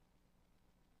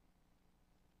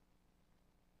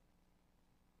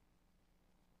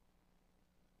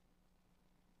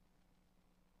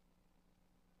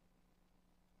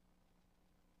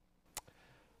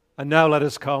And now let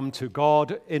us come to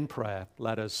God in prayer.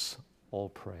 Let us all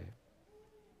pray.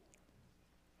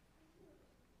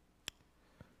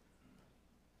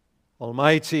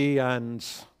 Almighty and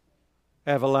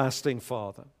everlasting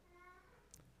Father,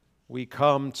 we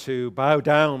come to bow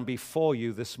down before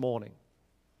you this morning,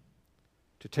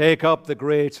 to take up the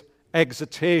great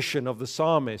exhortation of the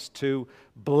psalmist to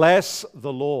bless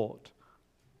the Lord,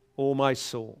 O my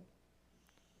soul.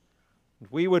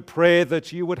 We would pray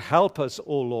that you would help us,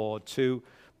 O Lord, to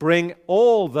bring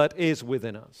all that is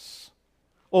within us,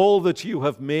 all that you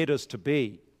have made us to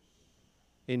be,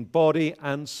 in body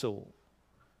and soul,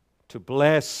 to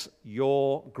bless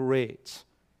your great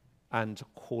and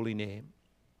holy name.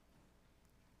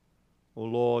 O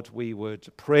Lord, we would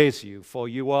praise you, for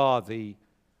you are the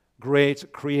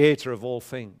great creator of all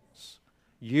things.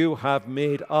 You have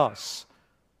made us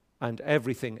and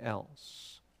everything else.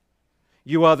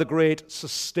 You are the great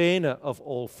sustainer of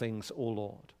all things, O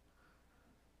Lord.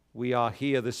 We are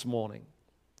here this morning,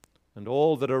 and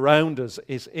all that around us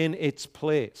is in its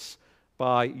place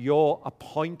by your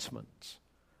appointment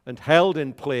and held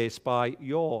in place by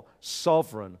your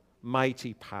sovereign,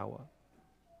 mighty power.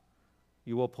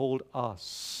 You uphold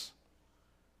us,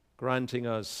 granting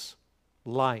us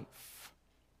life,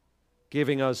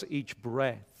 giving us each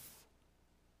breath,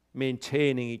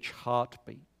 maintaining each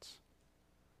heartbeat,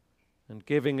 and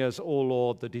giving us, O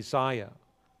Lord, the desire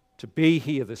to be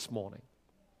here this morning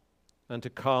and to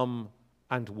come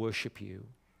and worship you.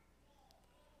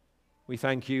 We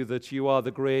thank you that you are the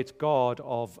great God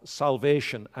of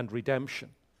salvation and redemption.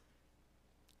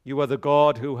 You are the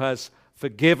God who has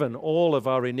forgiven all of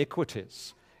our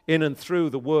iniquities in and through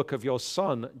the work of your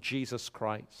Son, Jesus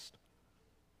Christ.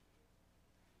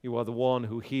 You are the one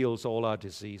who heals all our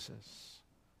diseases.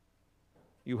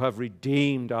 You have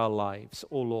redeemed our lives,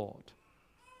 O Lord,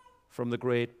 from the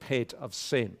great pit of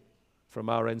sin, from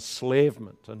our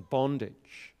enslavement and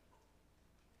bondage.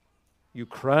 You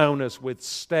crown us with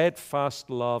steadfast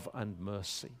love and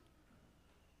mercy.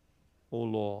 O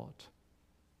Lord,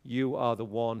 you are the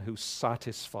one who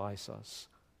satisfies us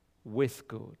with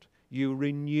good. You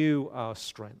renew our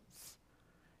strength,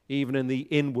 even in the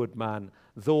inward man,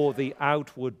 though the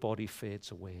outward body fades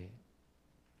away.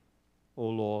 O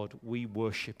Lord, we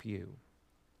worship you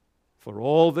for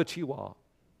all that you are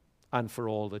and for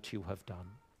all that you have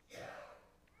done.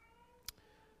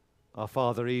 Our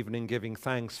Father, even in giving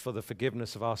thanks for the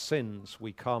forgiveness of our sins,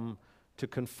 we come to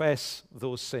confess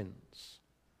those sins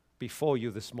before you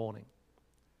this morning.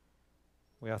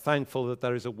 We are thankful that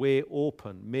there is a way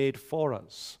open, made for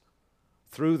us,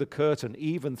 through the curtain,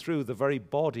 even through the very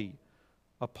body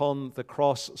upon the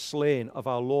cross slain of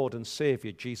our Lord and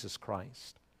Savior, Jesus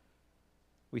Christ.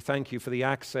 We thank you for the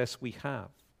access we have,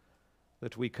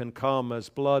 that we can come as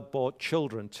blood-bought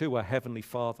children to a heavenly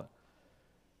Father,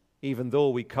 even though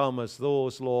we come as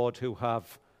those, Lord, who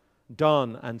have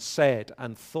done and said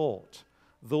and thought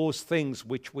those things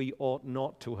which we ought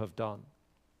not to have done,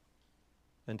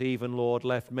 and even, Lord,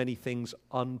 left many things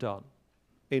undone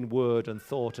in word and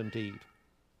thought and deed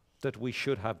that we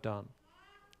should have done.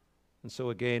 And so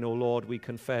again, O Lord, we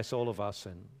confess all of our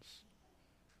sins.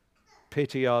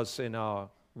 Pity us in our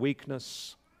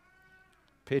weakness.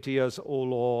 Pity us, O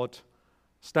Lord,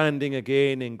 standing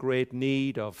again in great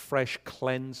need of fresh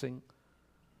cleansing.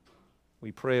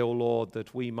 We pray, O Lord,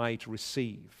 that we might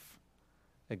receive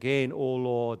again, O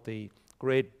Lord, the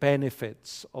great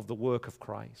benefits of the work of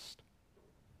Christ.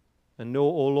 And know,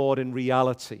 O Lord, in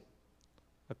reality,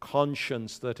 a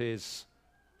conscience that is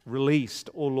released,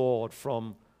 O Lord,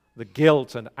 from the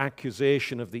guilt and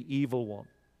accusation of the evil one,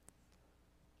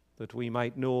 that we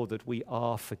might know that we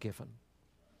are forgiven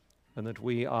and that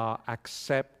we are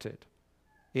accepted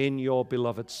in your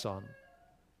beloved Son,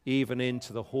 even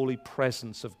into the holy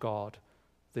presence of God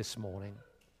this morning.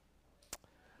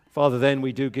 Father, then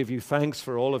we do give you thanks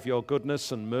for all of your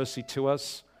goodness and mercy to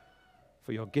us,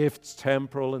 for your gifts,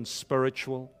 temporal and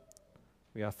spiritual.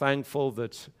 We are thankful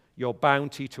that your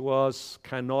bounty to us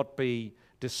cannot be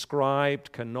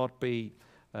described, cannot be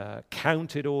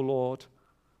counted, O Lord.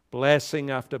 Blessing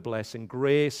after blessing,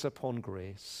 grace upon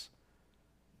grace.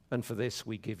 And for this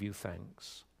we give you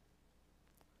thanks.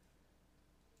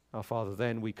 Our Father,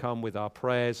 then we come with our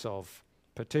prayers of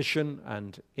petition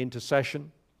and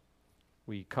intercession.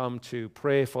 We come to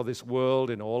pray for this world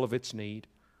in all of its need.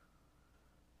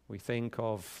 We think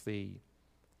of the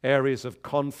areas of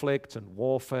conflict and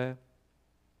warfare.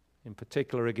 In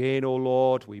particular, again, O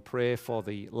Lord, we pray for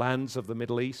the lands of the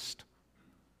Middle East,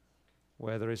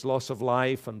 where there is loss of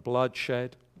life and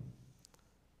bloodshed.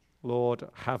 Lord,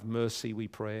 have mercy, we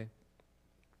pray.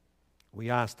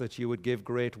 We ask that you would give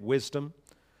great wisdom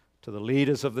to the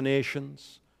leaders of the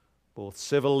nations, both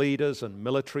civil leaders and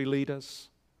military leaders.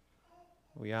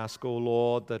 We ask, O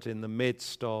Lord, that in the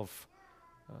midst of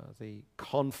the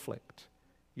conflict,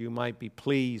 you might be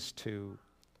pleased to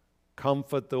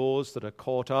comfort those that are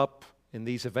caught up in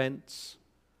these events,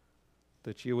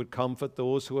 that you would comfort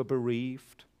those who are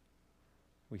bereaved.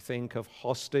 We think of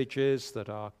hostages that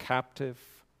are captive.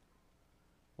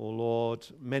 O Lord,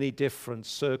 many different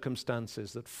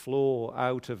circumstances that flow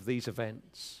out of these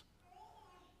events,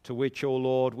 to which, O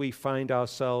Lord, we find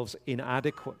ourselves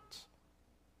inadequate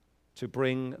to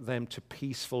bring them to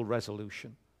peaceful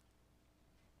resolution.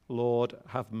 Lord,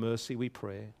 have mercy, we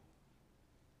pray,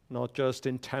 not just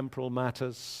in temporal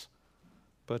matters,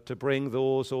 but to bring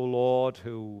those, O Lord,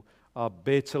 who are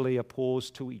bitterly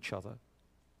opposed to each other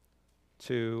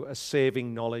to a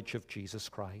saving knowledge of Jesus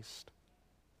Christ.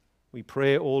 We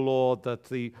pray, O Lord, that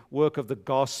the work of the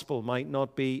gospel might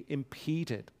not be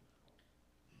impeded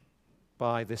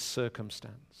by this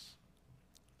circumstance,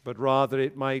 but rather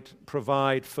it might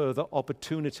provide further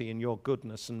opportunity in your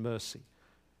goodness and mercy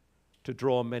to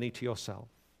draw many to yourself,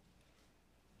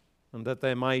 and that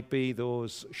there might be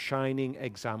those shining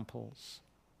examples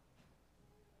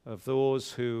of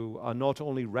those who are not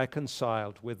only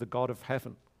reconciled with the God of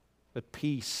heaven, at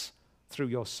peace through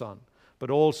your Son, but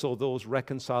also those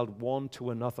reconciled one to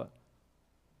another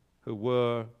who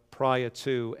were prior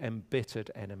to embittered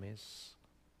enemies.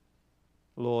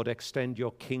 Lord, extend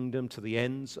your kingdom to the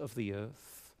ends of the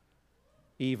earth,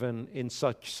 even in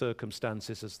such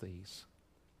circumstances as these.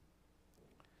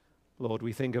 Lord,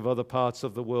 we think of other parts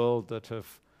of the world that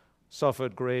have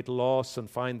suffered great loss and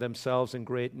find themselves in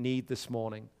great need this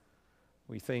morning.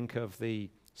 We think of the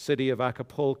city of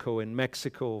Acapulco in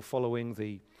Mexico following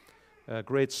the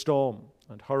great storm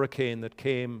and hurricane that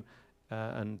came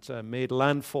and made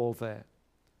landfall there.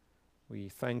 We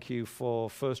thank you for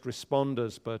first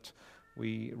responders, but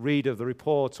we read of the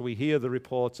reports, we hear the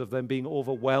reports of them being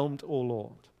overwhelmed, O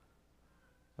Lord.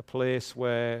 A place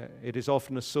where it is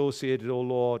often associated, O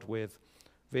Lord, with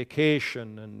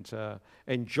vacation and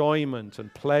enjoyment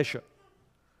and pleasure.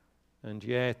 And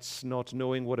yet, not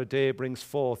knowing what a day brings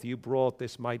forth, you brought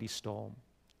this mighty storm.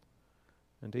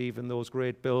 And even those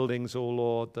great buildings, O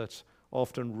Lord, that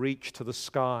often reach to the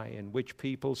sky, in which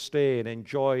people stay and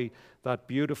enjoy that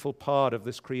beautiful part of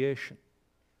this creation,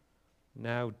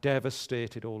 now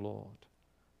devastated, O Lord,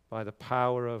 by the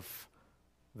power of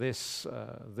this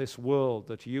world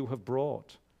that you have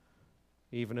brought,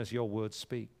 even as your word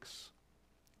speaks.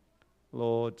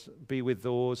 Lord, be with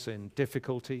those in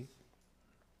difficulty.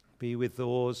 Be with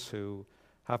those who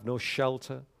have no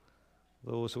shelter,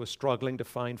 those who are struggling to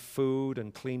find food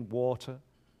and clean water.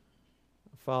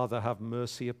 Father, have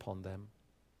mercy upon them.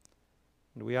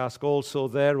 And we ask also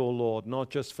there, O Lord, not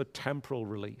just for temporal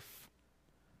relief,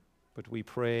 but we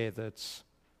pray that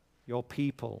your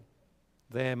people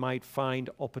there might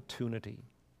find opportunity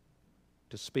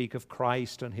to speak of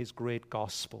Christ and his great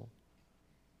gospel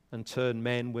and turn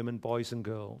men, women, boys, and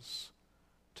girls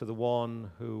to the one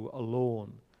who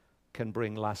alone can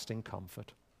bring lasting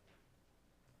comfort.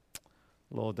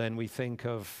 Lord, then we think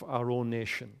of our own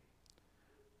nation,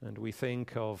 and we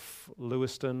think of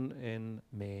Lewiston in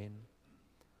Maine.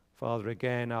 Father,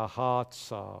 again, our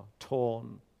hearts are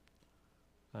torn,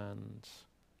 and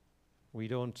we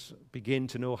don't begin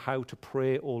to know how to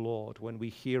pray, O Lord, when we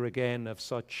hear again of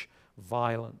such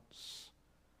violence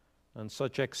and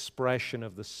such expression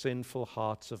of the sinful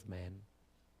hearts of men.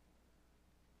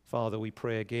 Father, we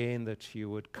pray again that you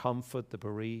would comfort the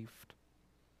bereaved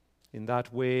in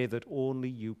that way that only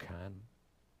you can.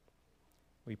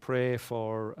 We pray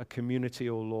for a community,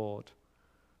 O Lord,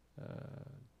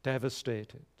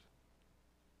 devastated,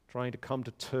 trying to come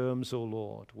to terms, O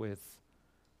Lord, with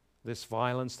this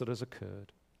violence that has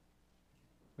occurred.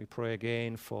 We pray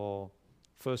again for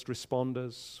first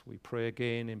responders. We pray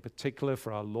again in particular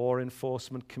for our law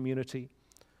enforcement community,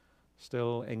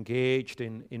 still engaged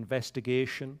in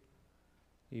investigation,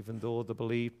 even though the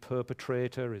believed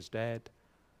perpetrator is dead.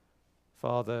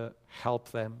 Father,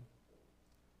 help them.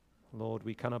 Lord,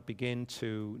 we cannot begin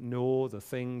to know the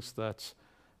things that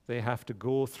they have to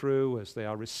go through as they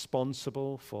are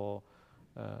responsible for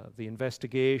the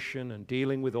investigation and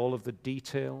dealing with all of the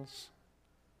details.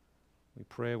 We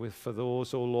pray for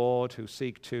those, O Lord, who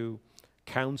seek to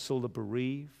counsel the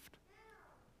bereaved.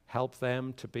 Help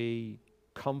them to be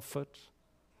comfort.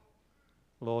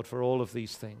 Lord, for all of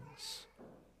these things,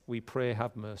 we pray,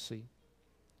 have mercy.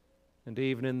 And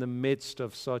even in the midst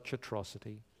of such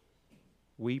atrocity,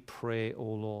 we pray, O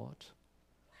Lord,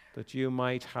 that you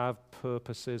might have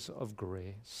purposes of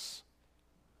grace,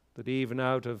 that even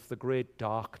out of the great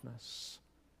darkness,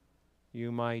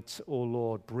 you might, O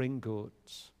Lord, bring good,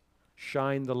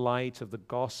 Shine the light of the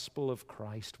gospel of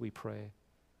Christ, we pray,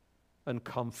 and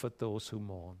comfort those who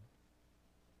mourn.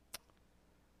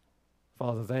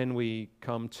 Father, then we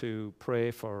come to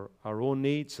pray for our own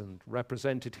needs and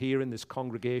represented here in this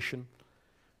congregation.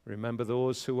 Remember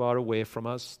those who are away from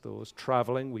us, those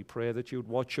traveling. We pray that you would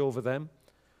watch over them,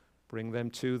 bring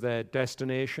them to their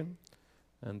destination,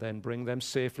 and then bring them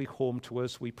safely home to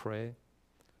us, we pray.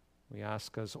 We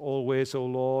ask as always, O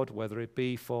Lord, whether it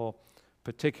be for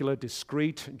particular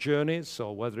discrete journeys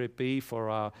or whether it be for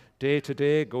our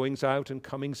day-to-day goings out and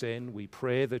comings in, we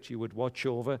pray that you would watch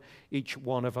over each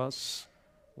one of us.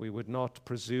 We would not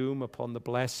presume upon the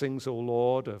blessings, O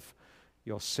Lord, of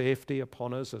your safety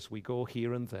upon us as we go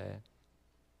here and there.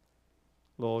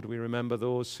 Lord, we remember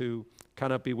those who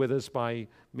cannot be with us by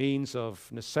means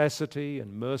of necessity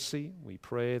and mercy. We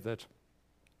pray that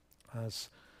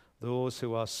as those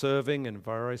who are serving in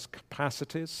various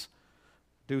capacities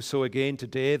do so again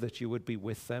today, that you would be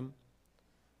with them.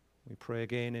 We pray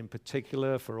again in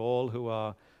particular for all who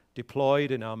are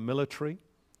deployed in our military.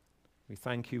 We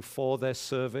thank you for their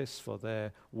service, for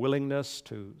their willingness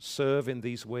to serve in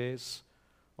these ways,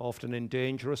 often in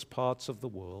dangerous parts of the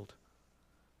world.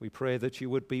 We pray that you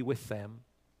would be with them.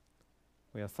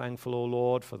 We are thankful, O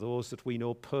Lord, for those that we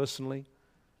know personally,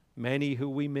 many who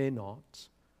we may not,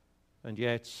 and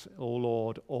yet, O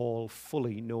Lord, all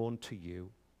fully known to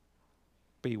you.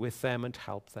 Be with them and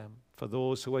help them. For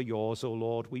those who are yours, O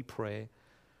Lord, we pray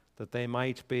that they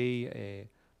might be a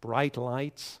bright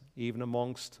light even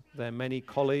amongst their many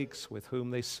colleagues with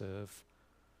whom they serve.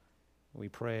 We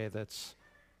pray that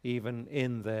even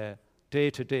in their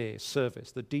day-to-day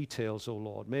service, the details, O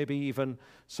Lord, maybe even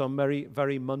some very,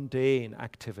 very mundane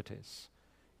activities,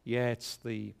 yet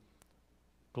the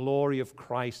glory of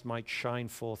Christ might shine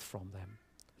forth from them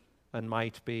and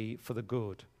might be for the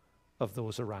good of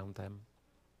those around them.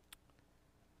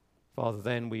 Father,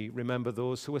 then we remember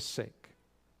those who are sick,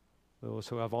 those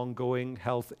who have ongoing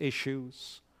health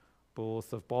issues,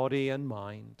 both of body and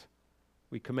mind.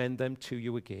 We commend them to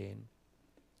you again.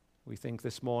 We think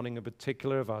this morning in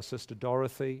particular of our sister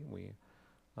Dorothy. We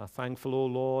are thankful, O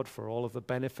Lord, for all of the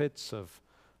benefits of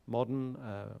modern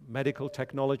medical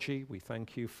technology. We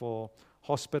thank you for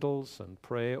hospitals and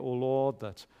pray, O Lord,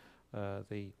 that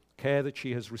the care that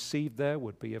she has received there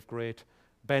would be of great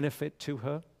benefit to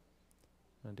her.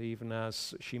 And even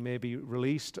as she may be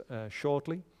released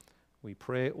shortly, we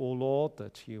pray, O Lord,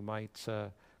 that you might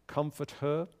comfort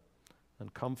her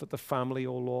and comfort the family,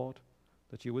 O Lord,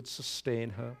 that you would sustain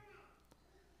her.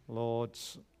 Lord,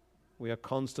 we are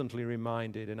constantly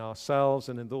reminded in ourselves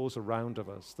and in those around of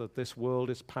us that this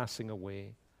world is passing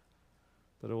away,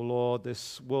 that, O Lord,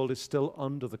 this world is still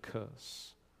under the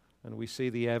curse, and we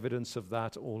see the evidence of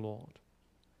that, O Lord.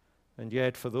 And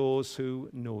yet for those who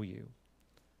know you,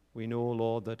 we know,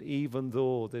 Lord, that even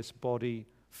though this body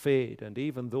fade, and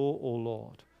even though, O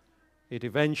Lord, it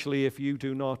eventually, if you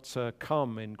do not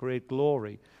come in great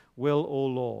glory, will, O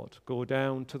Lord, go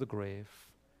down to the grave.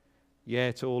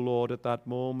 Yet, O Lord, at that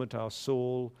moment our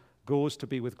soul goes to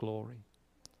be with glory,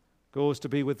 goes to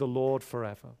be with the Lord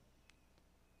forever,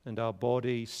 and our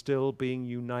body, still being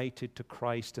united to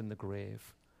Christ in the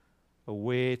grave,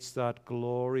 awaits that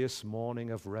glorious morning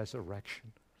of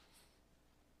resurrection.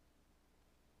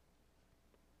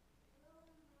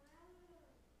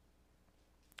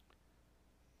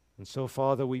 And so,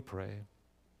 Father, we pray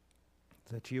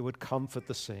that you would comfort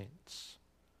the saints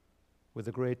with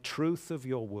the great truth of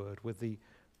your word, with the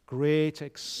great,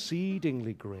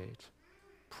 exceedingly great,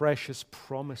 precious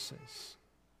promises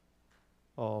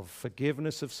of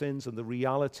forgiveness of sins and the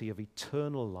reality of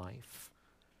eternal life,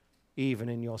 even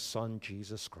in your Son,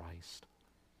 Jesus Christ.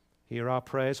 Hear our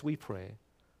prayers, we pray,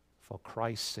 for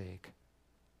Christ's sake.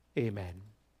 Amen.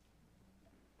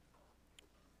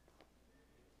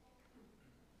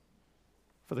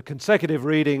 For the consecutive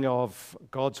reading of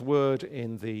God's word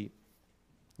in the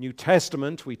New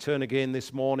Testament, we turn again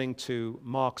this morning to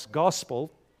Mark's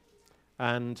Gospel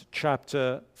and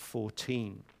chapter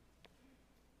 14.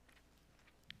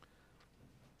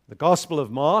 The Gospel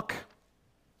of Mark,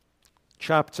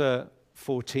 chapter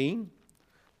 14.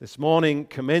 This morning,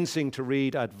 commencing to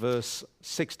read at verse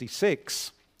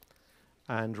 66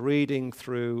 and reading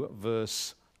through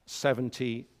verse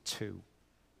 72.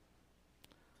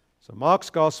 So Mark's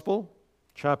Gospel,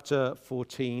 chapter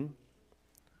 14,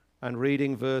 and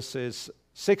reading verses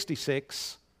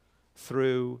 66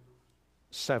 through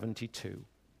 72.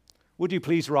 Would you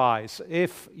please rise,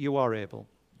 if you are able,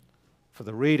 for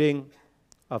the reading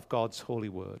of God's holy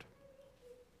word.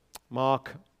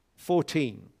 Mark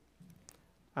 14,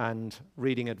 and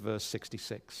reading at verse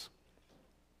 66.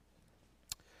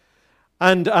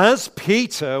 And as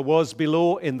Peter was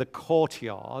below in the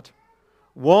courtyard,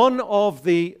 one of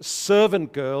the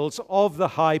servant girls of the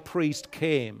high priest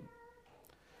came.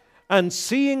 And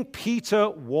seeing Peter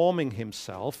warming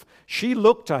himself, she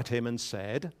looked at him and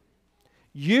said,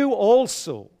 "You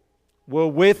also were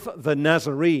with the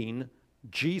Nazarene,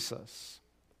 Jesus."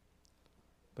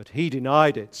 But he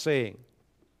denied it, saying,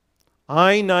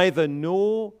 "I neither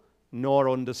know nor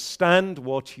understand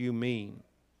what you mean."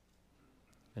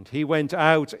 And he went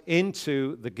out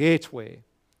into the gateway,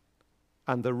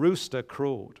 and the rooster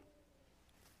crowed.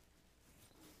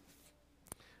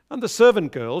 And the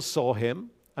servant girls saw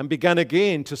him and began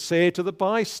again to say to the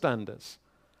bystanders,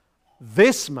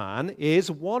 "This man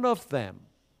is one of them."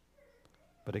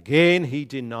 But again he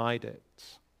denied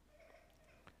it.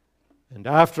 And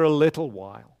after a little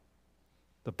while,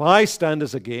 the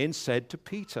bystanders again said to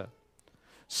Peter,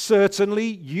 "Certainly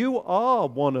you are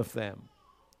one of them,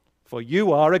 for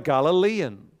you are a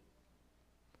Galilean."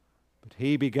 But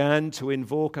he began to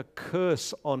invoke a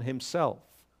curse on himself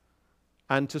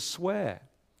and to swear,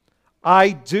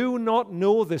 "I do not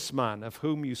know this man of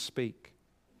whom you speak."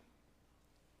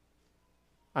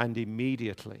 And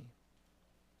immediately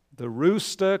the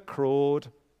rooster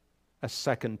crowed a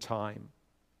second time.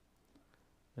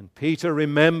 And Peter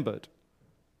remembered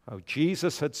how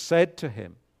Jesus had said to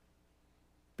him,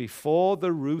 "Before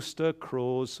the rooster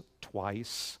crows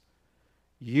twice,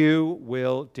 you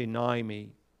will deny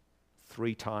me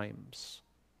 3 times."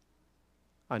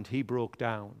 And he broke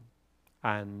down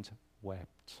and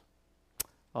wept.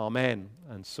 Amen.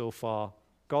 And so far,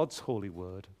 God's holy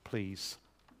word. Please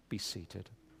be seated.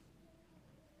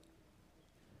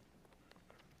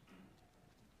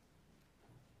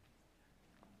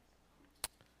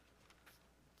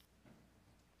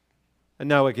 And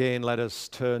now again, let us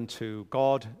turn to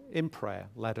God in prayer.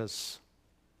 Let us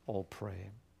all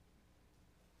pray.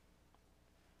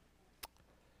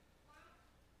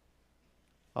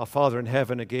 Our Father in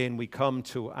heaven, again, we come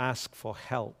to ask for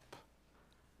help,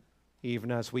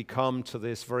 even as we come to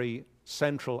this very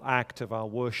central act of our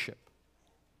worship,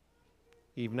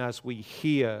 even as we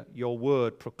hear your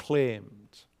word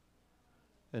proclaimed,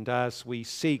 and as we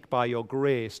seek by your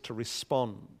grace to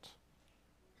respond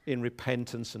in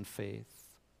repentance and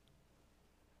faith.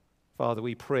 Father,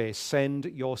 we pray, send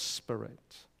your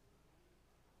Spirit,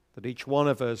 that each one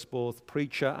of us, both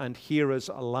preacher and hearers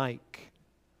alike,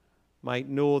 might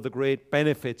know the great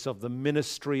benefits of the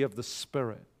ministry of the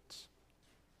Spirit,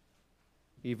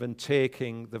 even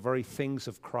taking the very things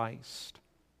of Christ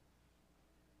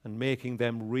and making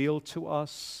them real to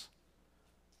us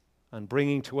and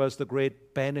bringing to us the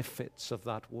great benefits of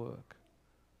that work,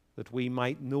 that we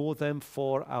might know them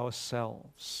for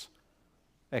ourselves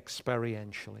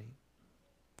experientially.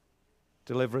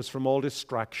 Deliver us from all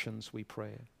distractions, we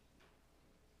pray,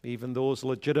 even those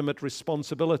legitimate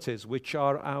responsibilities which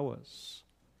are ours.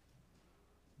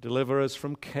 Deliver us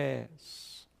from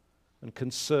cares and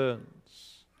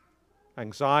concerns,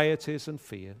 anxieties and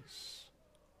fears.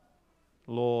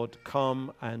 Lord,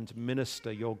 come and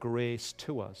minister your grace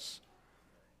to us,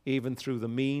 even through the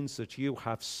means that you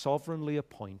have sovereignly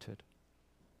appointed.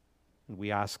 And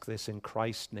we ask this in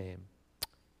Christ's name.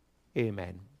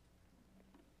 Amen.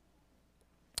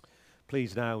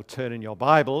 Please now turn in your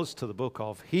Bibles to the book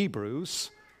of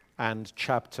Hebrews and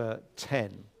chapter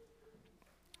 10.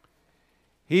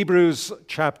 Hebrews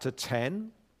chapter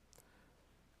 10,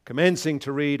 commencing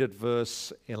to read at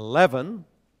verse 11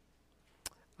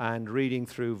 and reading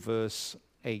through verse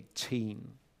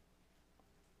 18.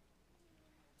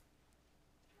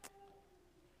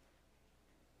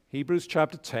 Hebrews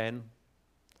chapter 10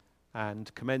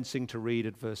 and commencing to read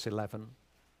at verse 11.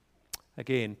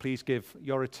 Again, please give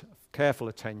your careful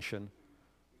attention.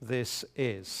 This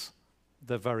is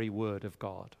the very word of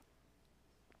God.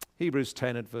 Hebrews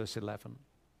 10 at verse 11.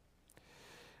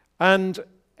 And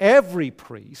every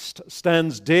priest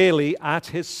stands daily at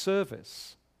his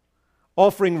service,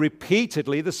 offering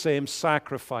repeatedly the same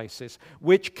sacrifices,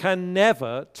 which can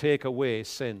never take away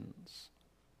sins.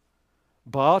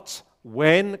 But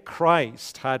when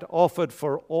Christ had offered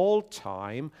for all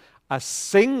time a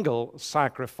single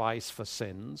sacrifice for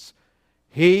sins,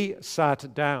 he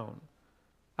sat down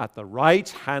at the right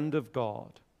hand of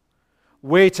God,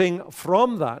 waiting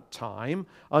from that time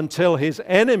until his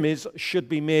enemies should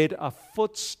be made a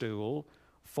footstool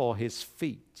for his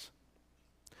feet.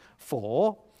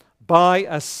 For by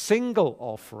a single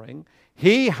offering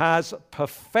he has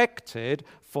perfected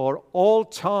for all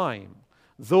time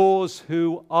those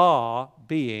who are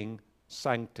being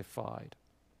sanctified.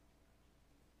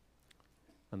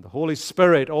 And the Holy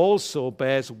Spirit also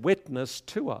bears witness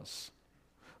to us.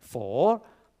 For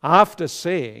after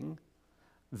saying,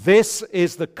 This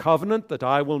is the covenant that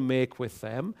I will make with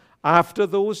them after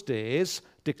those days,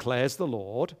 declares the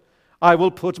Lord. I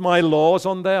will put my laws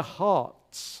on their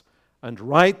hearts and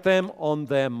write them on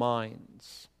their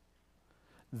minds.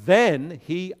 Then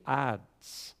he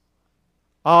adds,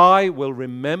 I will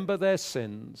remember their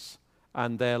sins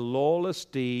and their lawless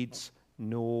deeds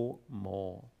no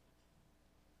more.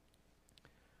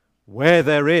 Where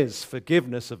there is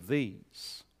forgiveness of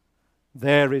these,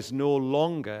 there is no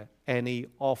longer any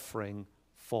offering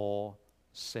for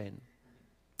sin.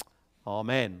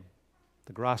 Amen.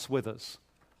 The grass withers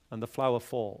and the flower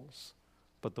falls,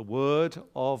 but the word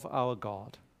of our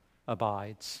God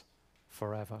abides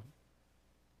forever.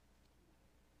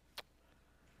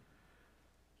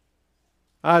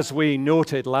 As we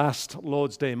noted last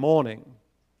Lord's Day morning,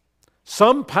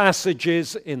 some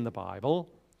passages in the Bible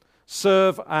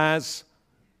serve as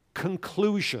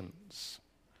conclusions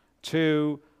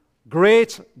to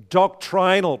great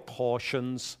doctrinal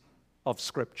portions of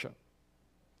Scripture.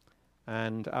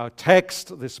 And our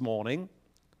text this morning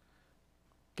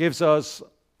gives us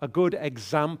a good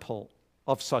example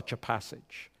of such a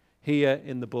passage here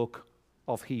in the book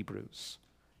of Hebrews.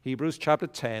 Hebrews chapter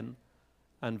 10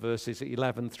 and verses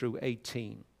 11 through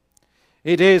 18.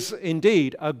 It is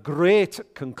indeed a great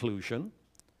conclusion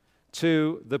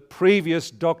to the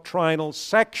previous doctrinal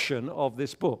section of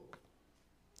this book,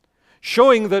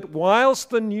 showing that whilst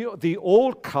the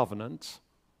Old Covenant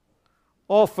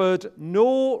offered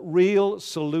no real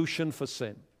solution for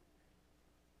sin,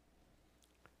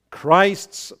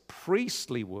 Christ's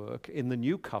priestly work in the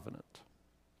New Covenant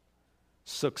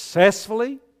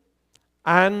successfully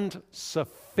and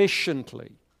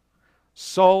sufficiently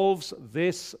solves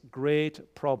this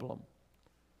great problem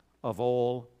of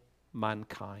all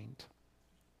mankind.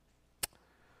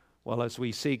 Well, as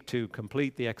we seek to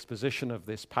complete the exposition of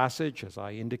this passage, as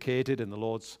I indicated in the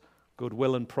Lord's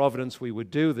goodwill and providence we would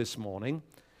do this morning,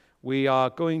 we are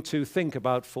going to think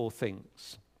about four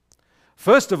things.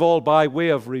 First of all, by way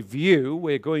of review,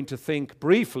 we're going to think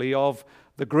briefly of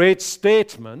the great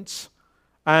statement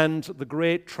and the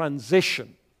great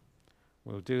transition.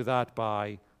 We'll do that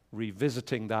by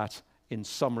revisiting that in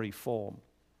summary form.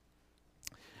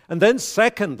 And then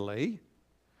secondly,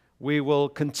 we will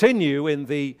continue in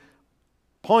the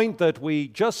point that we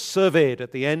just surveyed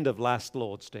at the end of last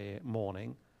Lord's Day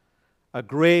morning, a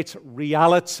great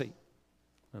reality.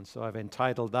 And so I've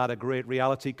entitled that, A Great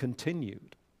Reality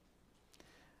Continued.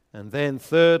 And then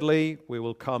thirdly, we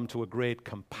will come to a great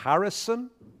comparison.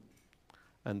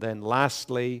 And then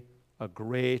lastly, a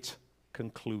great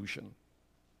conclusion.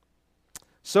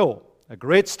 So, a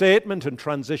great statement and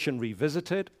transition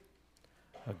revisited,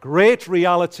 a great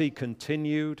reality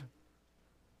continued,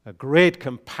 a great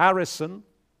comparison,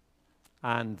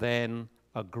 and then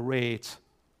a great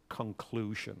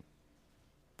conclusion.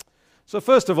 So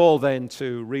first of all then,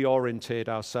 to reorientate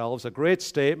ourselves, a great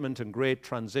statement and great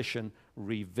transition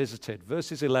revisited.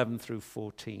 Verses 11 through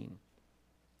 14.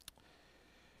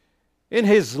 In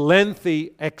his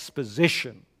lengthy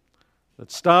exposition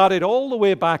that started all the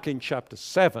way back in chapter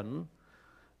 7,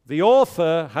 the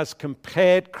author has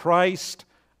compared Christ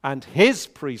and his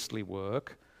priestly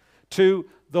work to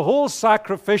the whole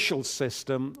sacrificial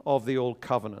system of the Old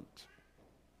Covenant.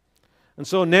 And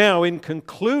so now, in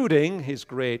concluding his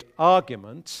great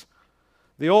argument,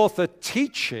 the author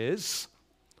teaches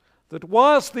that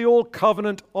whilst the Old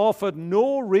Covenant offered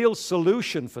no real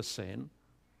solution for sin,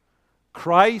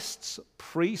 Christ's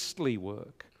priestly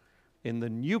work in the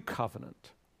New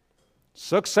Covenant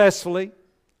successfully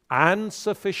and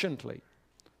sufficiently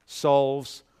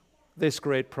solves this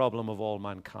great problem of all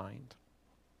mankind.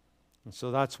 And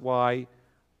so that's why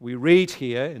we read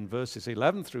here in verses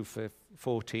 11 through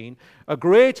 14, a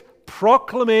great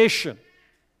proclamation,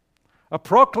 a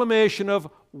proclamation of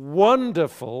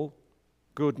wonderful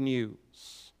good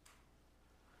news,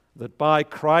 that by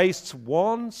Christ's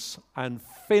once and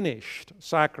finished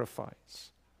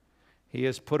sacrifice, he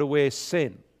has put away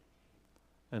sin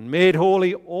and made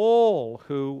holy all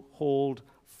who hold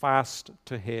fast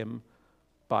to him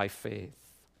by faith.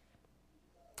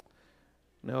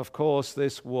 Now, of course,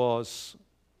 this was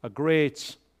a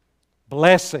great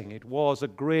blessing. It was a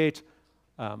great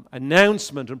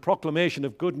announcement and proclamation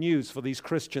of good news for these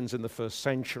Christians in the first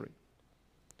century.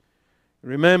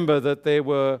 Remember that they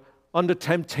were under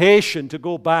temptation to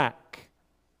go back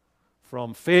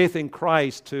from faith in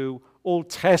Christ to Old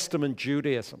Testament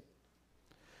Judaism.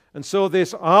 And so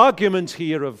this argument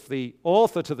here of the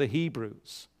author to the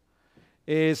Hebrews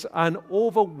is an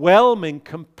overwhelming,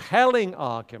 compelling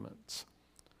argument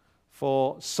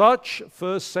for such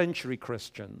first century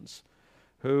Christians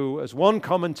who, as one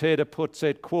commentator puts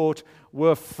it, quote,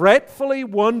 were fretfully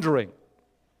wondering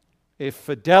if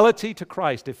fidelity to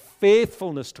Christ, if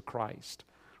faithfulness to Christ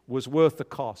was worth the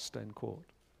cost, end quote.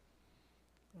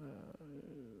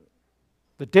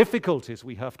 The difficulties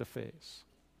we have to face,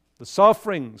 the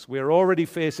sufferings we're already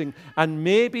facing, and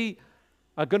maybe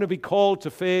are going to be called to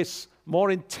face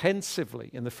more intensively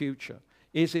in the future.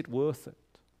 Is it worth it?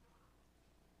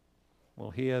 Well,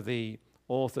 here the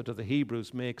author to the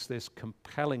Hebrews makes this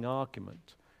compelling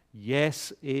argument.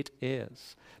 Yes, it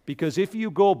is. Because if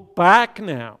you go back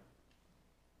now,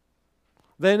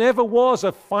 there never was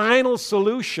a final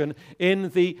solution in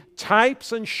the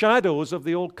types and shadows of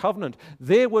the Old Covenant.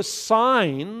 There were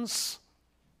signs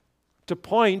to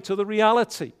point to the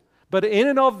reality. But in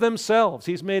and of themselves,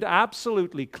 he's made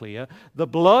absolutely clear, the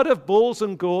blood of bulls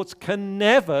and goats can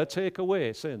never take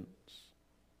away sins.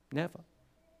 Never.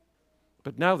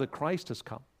 But now that Christ has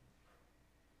come,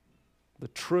 the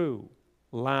true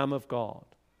Lamb of God,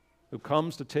 who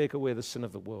comes to take away the sin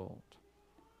of the world,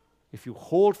 if you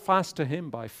hold fast to him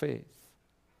by faith,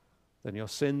 then your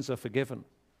sins are forgiven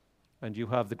and you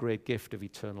have the great gift of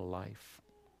eternal life.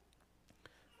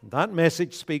 And that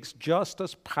message speaks just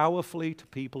as powerfully to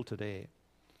people today,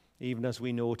 even as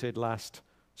we noted last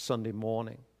Sunday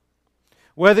morning.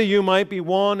 Whether you might be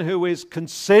one who is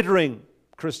considering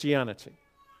Christianity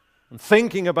and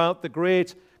thinking about the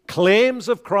great claims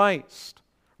of Christ,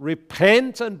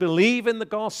 repent and believe in the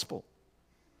gospel,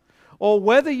 or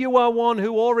whether you are one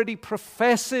who already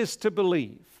professes to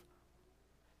believe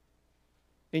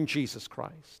in Jesus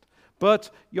Christ, but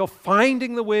you're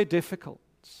finding the way difficult.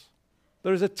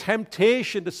 There is a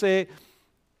temptation to say,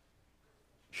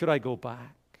 should I go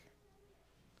back?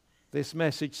 This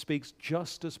message speaks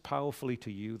just as powerfully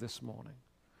to you this morning.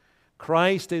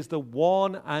 Christ is the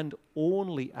one and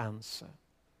only answer,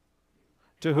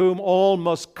 to whom all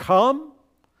must come,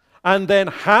 and then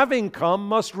having come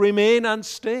must remain and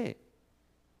stay.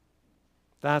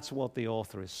 That's what the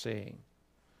author is saying,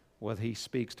 whether he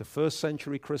speaks to first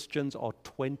century Christians or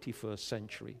 21st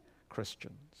century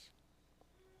Christians.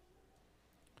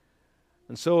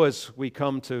 And so as we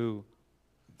come to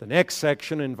the next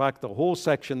section, in fact the whole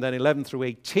section then 11 through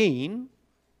 18,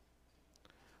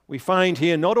 we find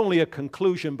here not only a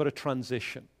conclusion but a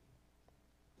transition.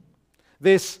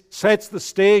 This sets the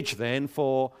stage then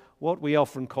for what we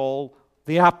often call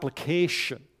the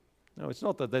application. Now, it's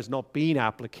not that there's not been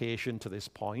application to this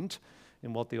point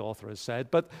in what the author has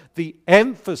said, but the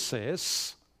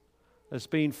emphasis has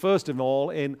been, first of all,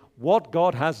 in what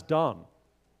God has done,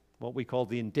 what we call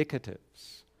the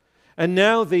indicatives. And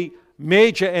now the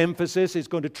major emphasis is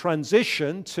going to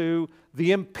transition to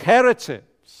the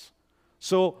imperatives.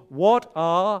 So what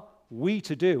are we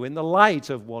to do in the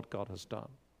light of what God has done?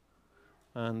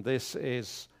 And this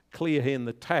is clear here in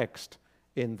the text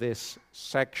in this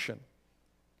section.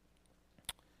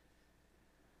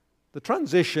 The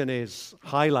transition is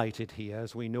highlighted here,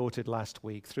 as we noted last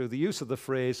week, through the use of the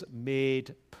phrase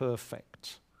made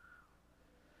perfect.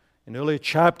 In earlier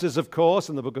chapters, of course,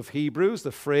 in the book of Hebrews,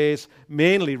 the phrase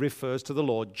mainly refers to the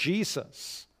Lord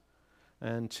Jesus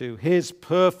and to his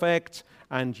perfect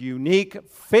and unique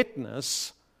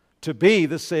fitness to be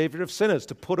the Savior of sinners,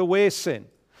 to put away sin,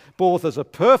 both as a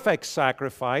perfect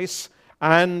sacrifice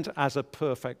and as a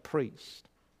perfect priest.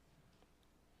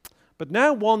 But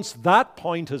now, once that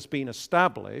point has been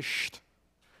established,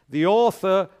 the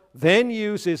author then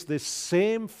uses this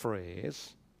same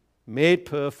phrase, made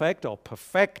perfect or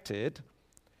perfected,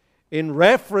 in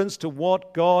reference to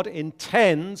what God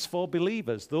intends for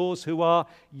believers, those who are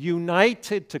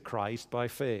united to Christ by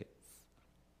faith.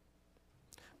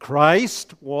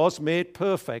 Christ was made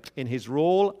perfect in his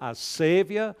role as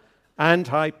Savior and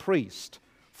High Priest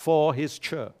for his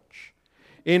church,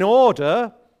 in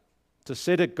order to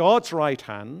sit at God's right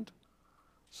hand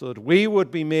so that we would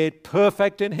be made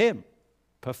perfect in him,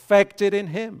 perfected in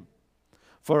him,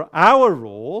 for our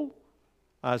role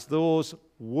as those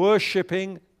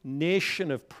worshiping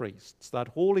nation of priests, that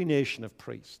holy nation of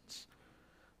priests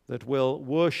that will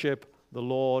worship the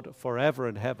Lord forever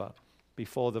and ever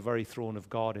before the very throne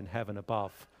of God in heaven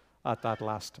above at that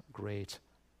last great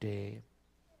day.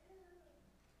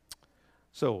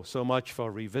 So much for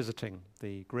revisiting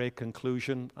the great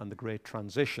conclusion and the great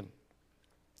transition.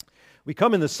 We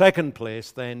come in the second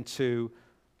place then to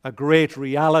a great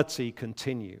reality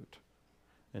continued.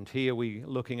 And here we're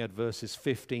looking at verses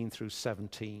 15 through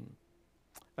 17.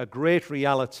 A great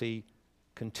reality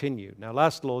continued. Now,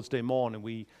 last Lord's Day morning,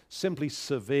 we simply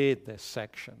surveyed this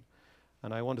section.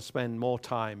 And I want to spend more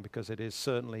time because it is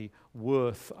certainly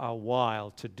worth our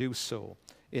while to do so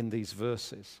in these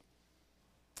verses.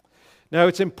 Now,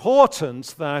 it's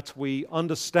important that we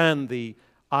understand the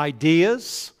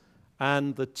ideas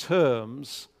and the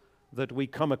terms that we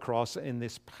come across in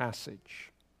this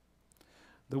passage.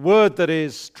 The word that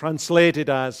is translated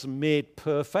as made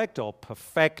perfect or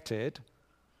perfected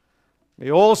may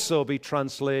also be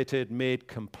translated made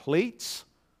complete,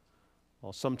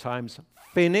 or sometimes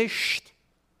finished,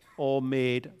 or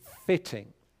made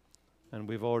fitting. And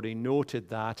we've already noted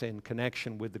that in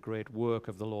connection with the great work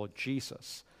of the Lord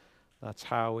Jesus. That's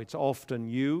how it's often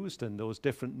used, in those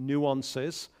different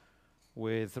nuances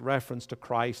with reference to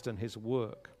Christ and his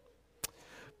work.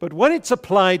 But when it's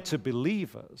applied to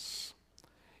believers,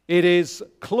 it is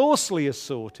closely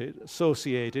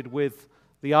associated with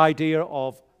the idea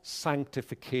of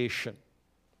sanctification.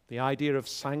 The idea of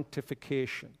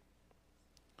sanctification.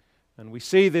 And we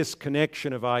see this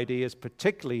connection of ideas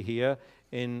particularly here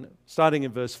starting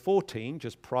in verse 14,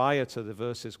 just prior to the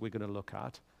verses we're going to look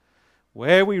at,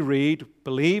 where we read,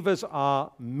 believers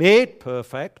are made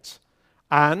perfect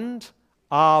and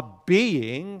are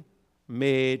being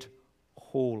made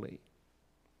holy.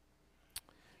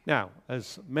 Now,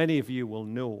 as many of you will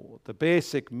know, the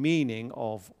basic meaning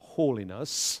of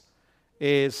holiness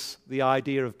is the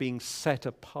idea of being set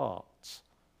apart,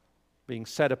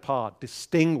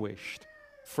 distinguished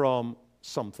from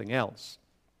something else.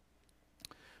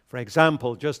 For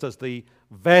example, just as the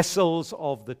vessels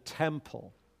of the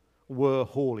temple were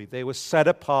holy, they were set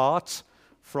apart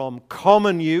from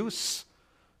common use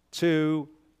to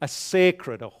a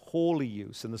sacred, a holy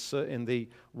use in the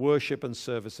worship and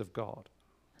service of God.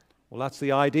 Well, that's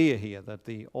the idea here that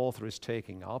the author is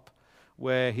taking up,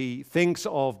 where he thinks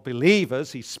of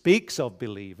believers, he speaks of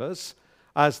believers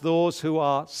as those who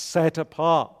are set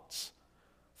apart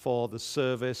for the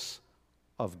service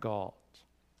of God.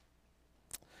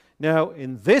 Now,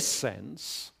 in this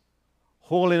sense,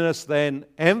 holiness then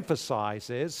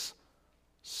emphasizes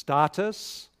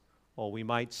status, or we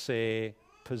might say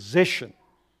position.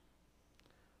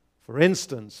 For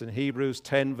instance, in Hebrews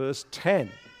 10, verse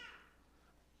 10,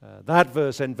 that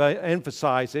verse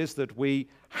emphasizes that we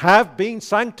have been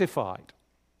sanctified,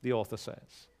 the author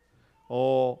says,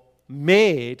 or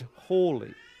made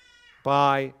holy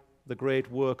by the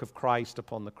great work of Christ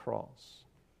upon the cross.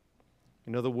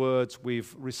 In other words,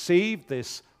 we've received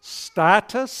this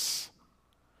status,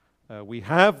 we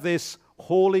have this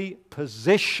holy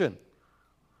position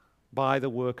by the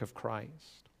work of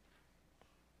Christ.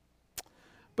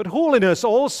 But holiness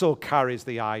also carries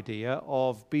the idea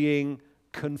of being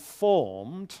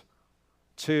conformed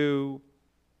to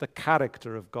the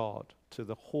character of God, to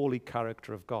the holy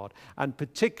character of God, and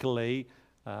particularly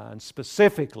and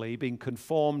specifically being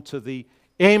conformed to the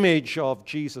image of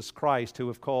Jesus Christ, who,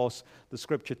 of course, the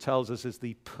Scripture tells us is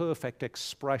the perfect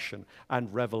expression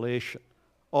and revelation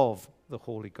of the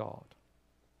holy God.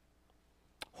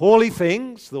 Holy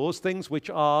things, those things which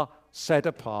are set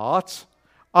apart,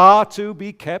 are to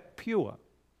be kept pure.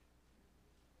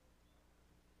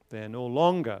 They're no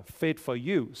longer fit for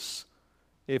use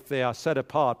if they are set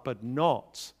apart but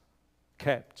not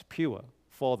kept pure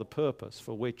for the purpose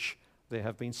for which they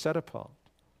have been set apart.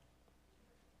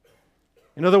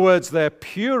 In other words, their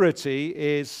purity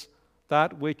is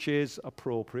that which is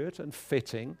appropriate and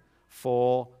fitting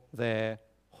for their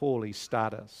holy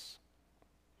status.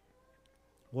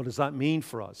 What does that mean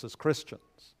for us as Christians?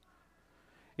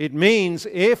 It means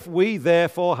if we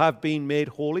therefore have been made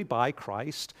holy by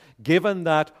Christ, given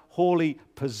that holy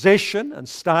position and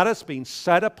status, being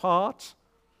set apart,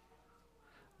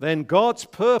 then God's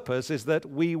purpose is that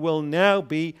we will now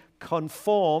be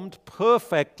conformed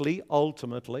perfectly,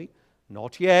 ultimately,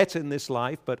 not yet in this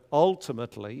life, but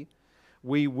ultimately,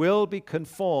 we will be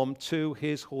conformed to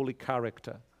his holy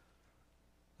character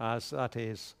as that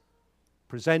is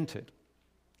presented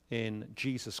in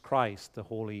Jesus Christ, the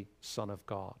Holy Son of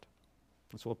God.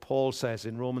 That's what Paul says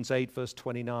in Romans 8, verse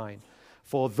 29.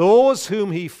 For those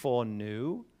whom he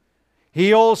foreknew,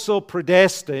 he also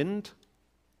predestined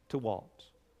to what?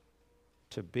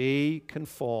 To be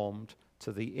conformed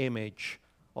to the image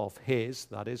of his,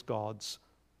 that is God's,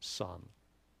 Son.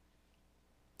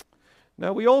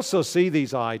 Now, we also see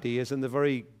these ideas in the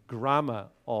very grammar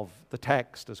of the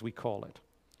text, as we call it,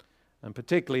 and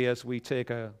particularly as we take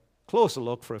a closer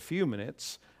look for a few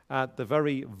minutes at the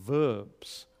very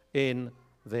verbs in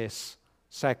this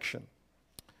section.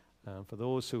 For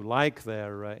those who like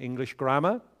their English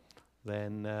grammar,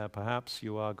 then perhaps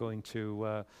you are going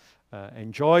to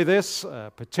enjoy this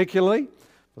particularly.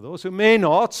 For those who may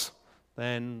not,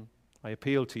 then I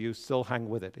appeal to you, still hang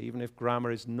with it. Even if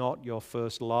grammar is not your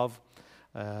first love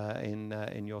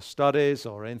in your studies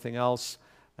or anything else,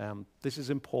 this is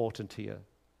important here.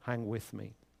 Hang with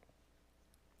me.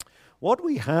 What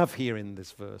we have here in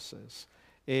these verses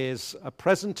is a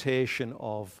presentation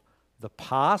of the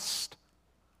past,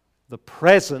 the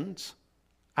present,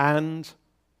 and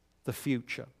the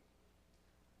future.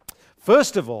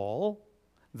 First of all,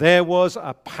 there was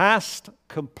a past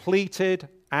completed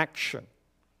action.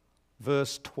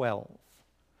 Verse 12.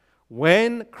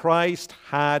 When Christ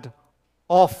had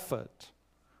offered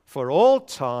for all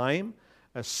time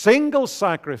a single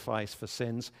sacrifice for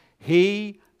sins,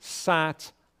 he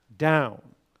sat down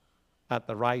at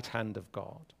the right hand of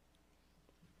God.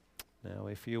 Now,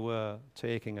 if you were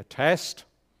taking a test,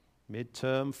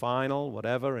 midterm, final,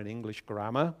 whatever, in English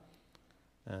grammar,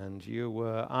 and you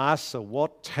were asked, so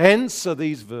what tense are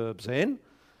these verbs in?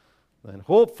 Then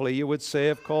hopefully you would say,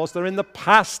 of course, they're in the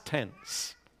past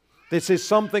tense. This is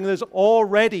something that's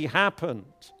already happened.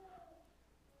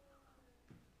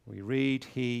 We read,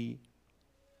 he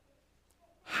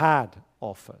had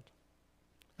offered,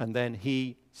 and then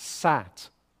he sat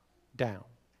down.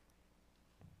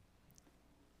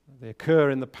 They occur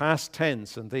in the past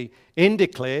tense, and they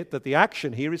indicate that the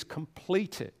action here is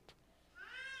completed.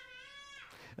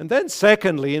 And then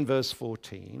secondly, in verse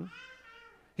 14,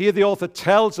 here the author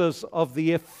tells us of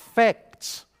the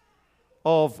effects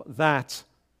of that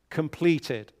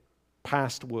completed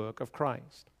past work of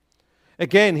Christ.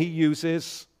 Again, he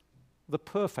uses the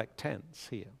perfect tense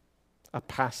here, a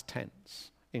past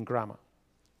tense in grammar.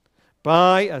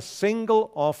 By a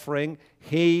single offering,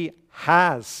 he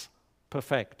has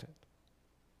perfected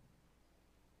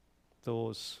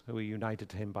those who are united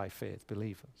to him by faith,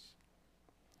 believers.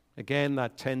 Again,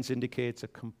 that tense indicates a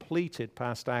completed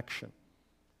past action,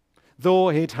 though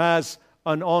it has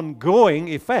an ongoing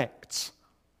effect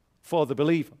for the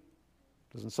believer.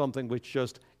 It isn't something which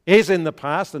just is in the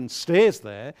past and stays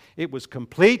there. It was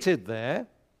completed there.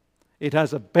 It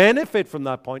has a benefit from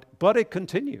that point, but it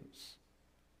continues.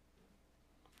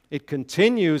 It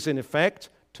continues, in effect,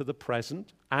 to the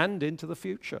present and into the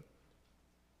future.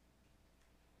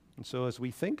 And so as we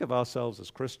think of ourselves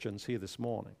as Christians here this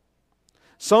morning,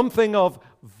 something of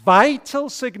vital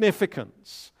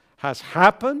significance has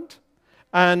happened,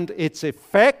 and its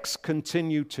effects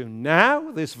continue to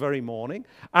now, this very morning,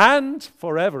 and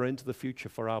forever into the future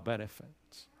for our benefit.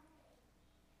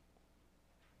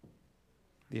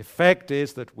 The effect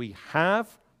is that we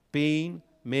have been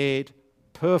made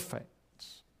perfect.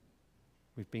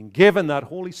 We've been given that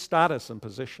holy status and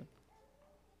position.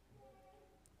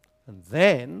 And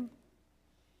then,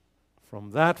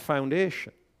 from that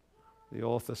foundation, the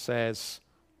author says,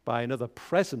 by another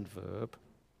present verb,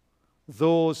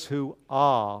 those who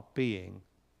are being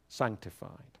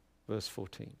sanctified. Verse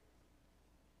 14.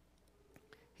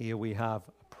 Here we have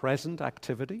a present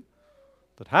activity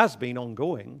that has been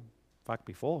ongoing, in fact,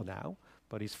 before now,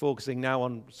 but he's focusing now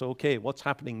on, so okay, what's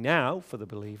happening now for the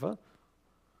believer?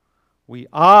 We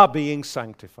are being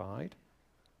sanctified,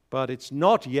 but it's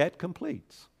not yet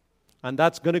complete. And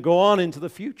that's going to go on into the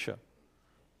future.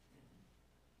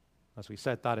 As we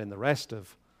said that in the rest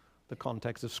of the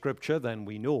context of Scripture, then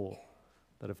we know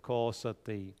that, of course, at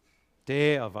the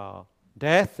day of our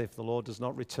death, if the Lord does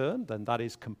not return, then that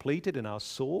is completed in our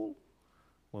soul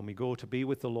when we go to be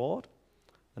with the Lord.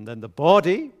 And then the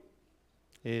body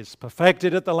is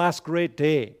perfected at the last great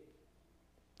day,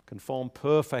 conformed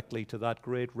perfectly to that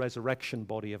great resurrection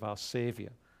body of our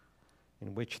Savior,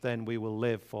 in which then we will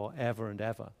live forever and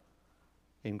ever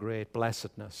in great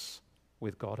blessedness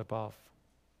with God above.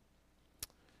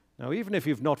 Now, even if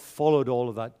you've not followed all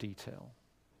of that detail,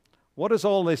 what does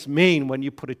all this mean when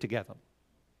you put it together?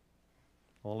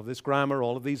 All of this grammar,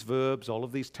 all of these verbs, all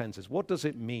of these tenses, what does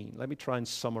it mean? Let me try and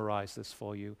summarize this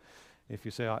for you. If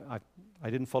you say, I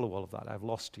didn't follow all of that, I've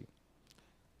lost you.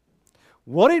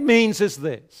 What it means is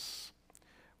this.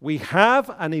 We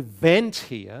have an event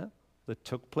here that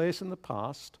took place in the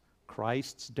past,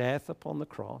 Christ's death upon the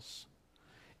cross.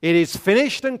 It is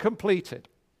finished and completed,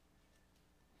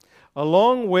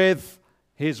 along with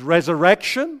his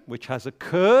resurrection, which has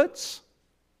occurred,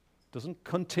 doesn't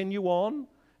continue on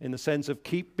in the sense of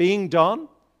keep being done,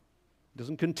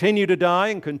 doesn't continue to die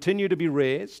and continue to be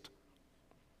raised.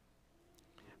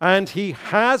 And he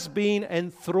has been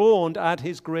enthroned at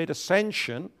his great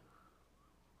ascension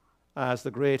as the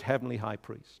great heavenly high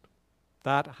priest.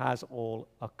 That has all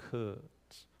occurred.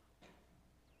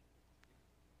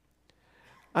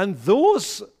 And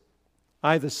those,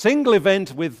 either single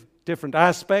event with different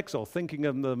aspects or thinking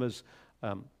of them as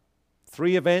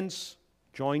three events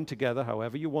joined together,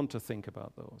 however you want to think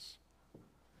about those.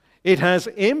 It has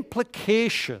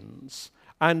implications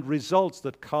and results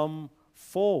that come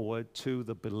forward to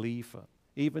the believer,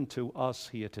 even to us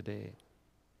here today.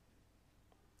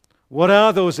 What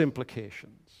are those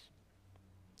implications?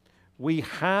 We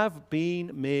have been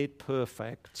made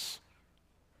perfect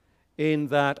in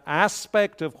that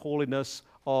aspect of holiness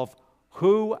of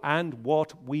who and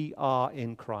what we are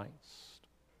in Christ.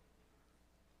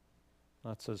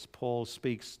 That's as Paul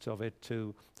speaks of it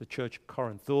to the church of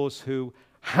Corinth. Those who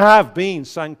have been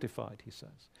sanctified, he says.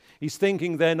 He's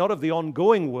thinking there not of the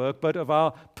ongoing work, but of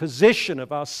our position,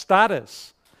 of our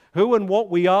status, who and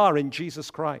what we are in Jesus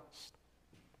Christ.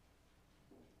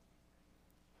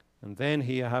 And then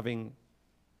here, having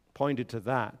pointed to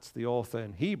that, the author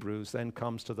in Hebrews then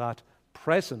comes to that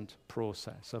present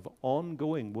process of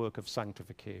ongoing work of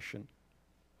sanctification.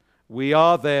 We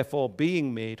are therefore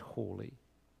being made holy.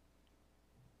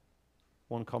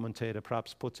 One commentator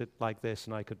perhaps puts it like this,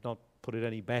 and I could not put it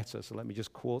any better, so let me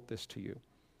just quote this to you.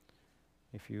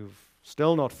 If you've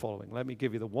still not following, let me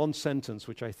give you the one sentence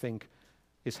which I think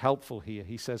is helpful here.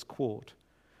 He says, quote,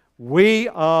 "We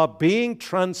are being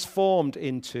transformed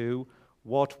into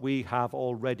what we have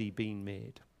already been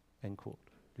made." End quote.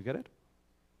 Do you get it?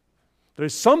 There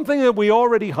is something that we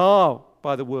already have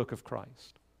by the work of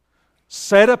Christ.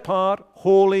 Set apart,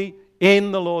 holy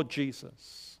in the Lord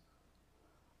Jesus.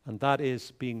 And that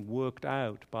is being worked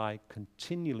out by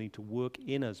continually to work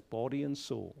in us, body and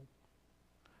soul,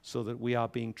 so that we are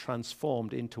being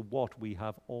transformed into what we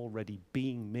have already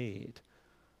been made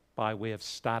by way of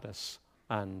status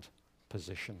and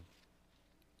position.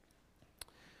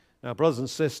 Now, brothers and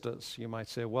sisters, you might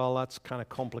say, well, that's kind of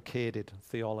complicated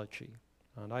theology.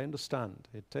 And I understand.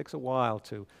 It takes a while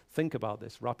to think about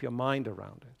this, wrap your mind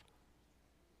around it.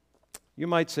 You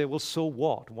might say, well, so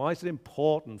what? Why is it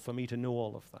important for me to know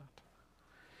all of that?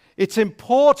 It's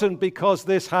important because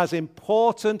this has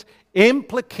important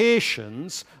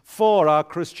implications for our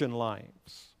Christian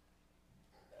lives.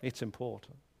 It's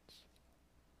important.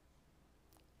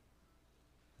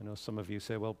 I know some of you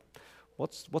say, well,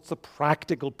 what's the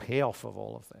practical payoff of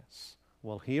all of this?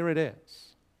 Well, here it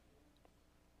is.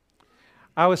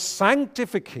 Our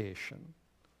sanctification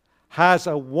has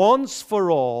a once for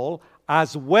all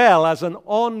as well as an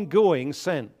ongoing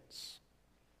sense.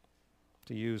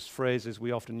 To use phrases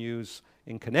we often use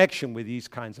in connection with these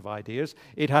kinds of ideas,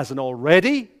 it has an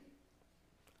already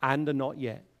and a not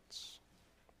yet.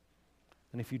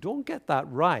 And if you don't get that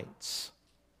right,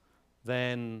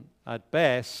 then at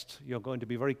best you're going to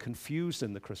be very confused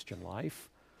in the Christian life,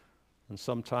 and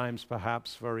sometimes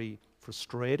perhaps very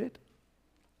frustrated,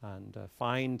 and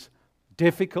find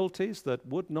difficulties that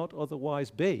would not otherwise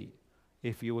be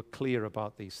if you were clear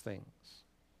about these things.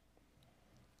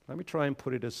 Let me try and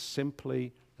put it as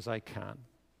simply as I can.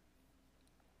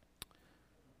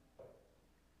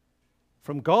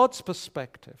 From God's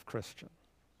perspective, Christian,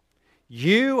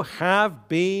 you have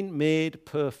been made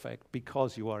perfect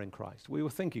because you are in Christ. We were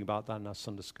thinking about that in our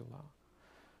Sunday school hour.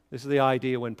 This is the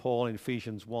idea when Paul in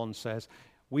Ephesians 1 says,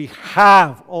 we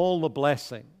have all the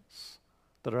blessings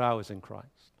that are ours in Christ.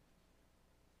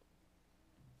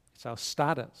 It's our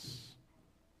status.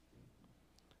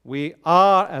 We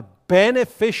are a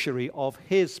beneficiary of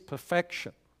his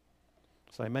perfection.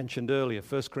 As I mentioned earlier,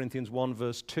 1 Corinthians 1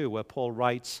 verse 2, where Paul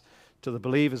writes to the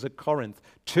believers at Corinth,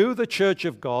 to the church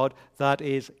of God that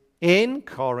is in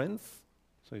Corinth,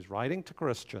 so he's writing to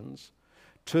Christians,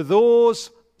 to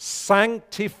those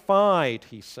sanctified,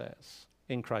 he says,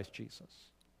 in Christ Jesus.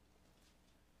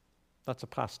 That's a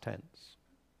past tense.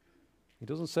 He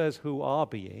doesn't say who are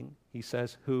being, he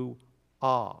says who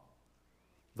are.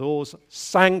 Those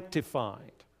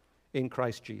sanctified in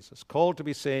Christ Jesus, called to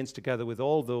be saints together with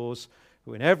all those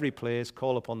who in every place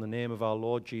call upon the name of our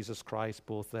Lord Jesus Christ,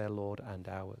 both their Lord and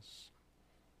ours.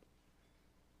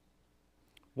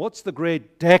 What's the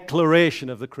great declaration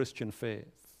of the Christian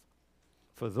faith?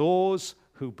 For those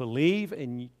who believe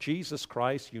in Jesus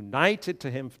Christ, united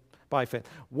to him by faith.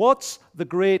 What's the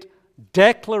great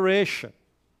declaration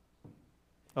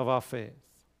of our faith?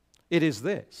 It is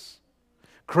this.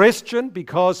 Christian,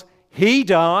 because he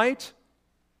died,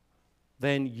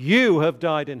 then you have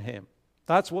died in him.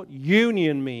 That's what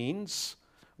union means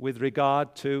with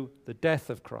regard to the death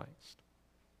of Christ.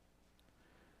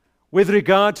 With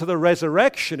regard to the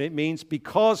resurrection, it means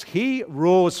because he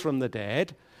rose from the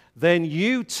dead, then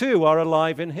you too are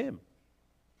alive in him.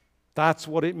 That's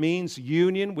what it means,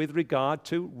 union with regard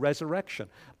to resurrection.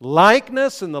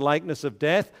 Likeness in the likeness of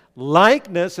death,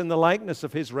 likeness in the likeness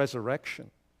of his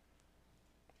resurrection.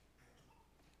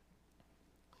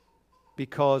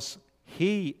 Because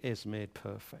he is made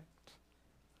perfect,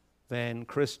 then,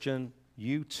 Christian,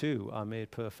 you too are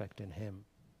made perfect in him.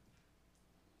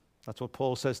 That's what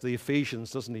Paul says to the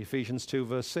Ephesians, doesn't he? Ephesians 2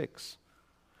 verse 6.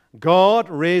 God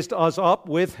raised us up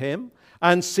with him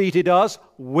and seated us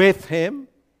with him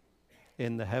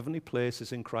in the heavenly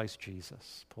places in Christ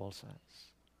Jesus, Paul says.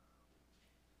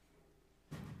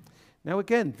 Now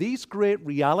again, these great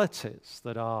realities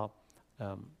that are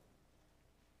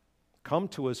come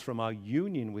to us from our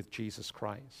union with Jesus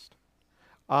Christ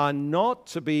are not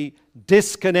to be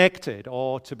disconnected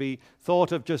or to be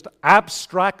thought of just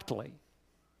abstractly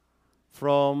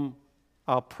from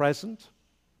our present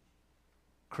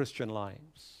Christian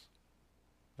lives.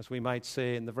 As we might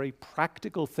say, in the very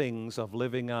practical things of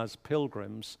living as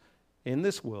pilgrims in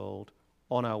this world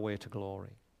on our way to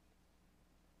glory.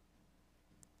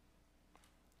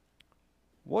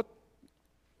 What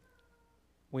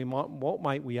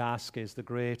might we ask is the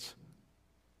great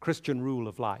Christian rule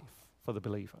of life for the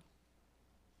believer?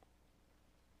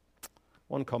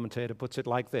 One commentator puts it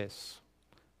like this.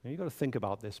 You've got to think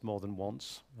about this more than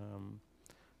once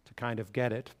to kind of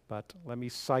get it, but let me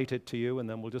cite it to you and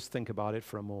then we'll just think about it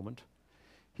for a moment.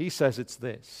 He says it's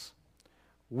this: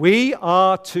 we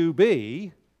are to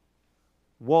be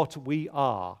what we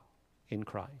are in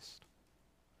Christ.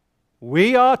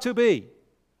 We are to be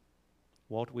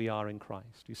what we are in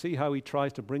Christ. You see how he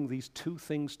tries to bring these two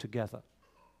things together.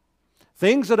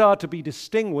 Things that are to be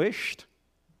distinguished,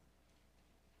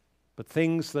 but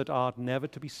things that are never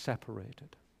to be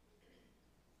separated.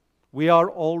 We are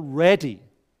already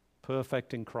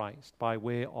perfect in Christ by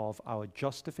way of our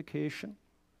justification,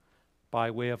 by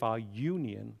way of our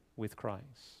union with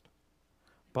Christ.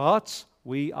 But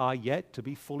we are yet to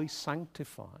be fully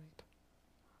sanctified.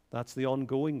 That's the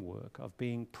ongoing work of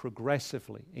being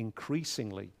progressively,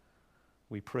 increasingly,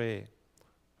 we pray,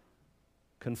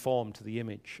 conformed to the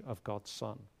image of God's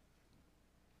Son.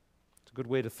 It's a good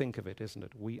way to think of it, isn't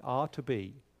it? We are to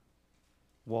be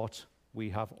what we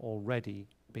have already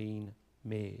been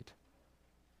made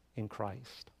in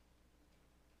Christ.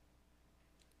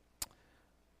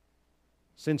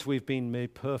 Since we've been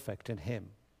made perfect in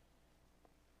Him,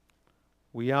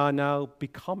 we are now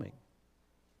becoming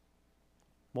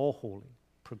more holy,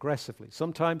 progressively,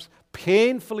 sometimes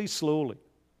painfully slowly.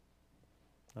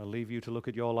 I'll leave you to look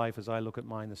at your life as I look at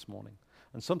mine this morning.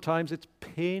 And sometimes it's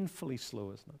painfully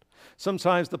slow, isn't it?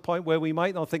 Sometimes the point where we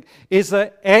might not think, is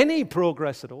there any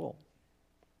progress at all?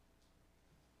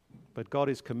 But God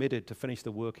is committed to finish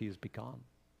the work He has begun.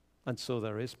 And so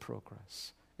there is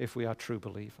progress if we are true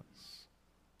believers.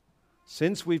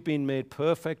 Since we've been made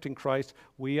perfect in Christ,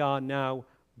 we are now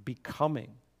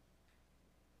becoming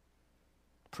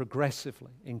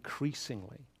progressively,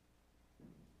 increasingly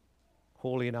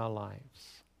holy in our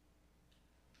lives.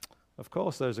 Of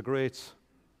course, there's a great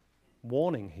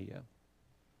warning here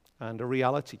and a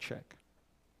reality check.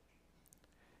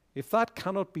 If that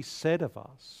cannot be said of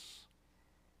us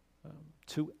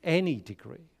to any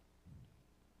degree,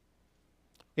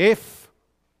 if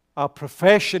our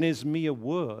profession is mere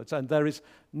words and there is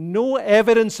no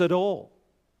evidence at all,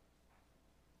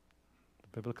 the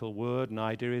biblical word and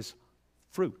idea is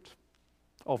fruit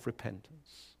of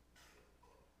repentance,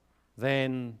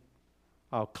 then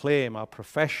our claim, our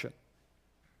profession,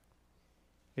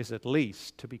 is at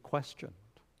least to be questioned.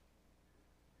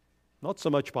 Not so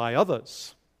much by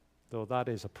others, though that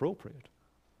is appropriate,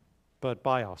 but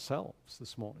by ourselves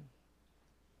this morning.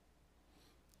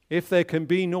 If there can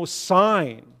be no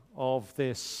sign of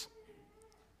this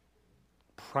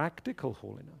practical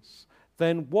holiness,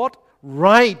 then what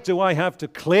right do I have to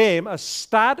claim a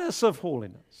status of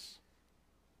holiness?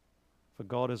 For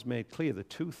God has made clear the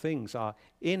two things are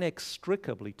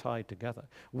inextricably tied together.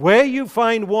 Where you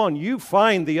find one, you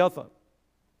find the other.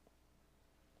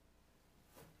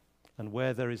 And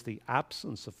where there is the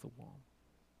absence of the one,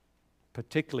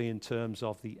 particularly in terms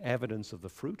of the evidence of the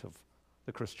fruit of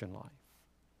the Christian life,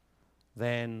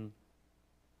 then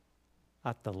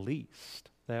at the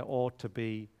least there ought to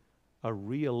be a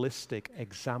realistic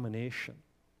examination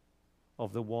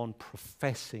of the one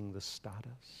professing the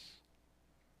status.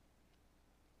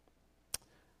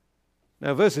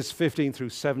 Now, verses 15 through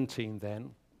 17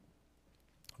 then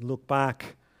look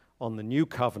back on the new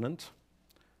covenant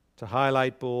to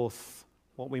highlight both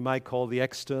what we might call the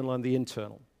external and the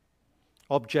internal,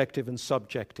 objective and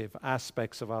subjective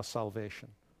aspects of our salvation.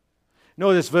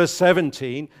 Notice verse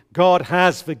 17, God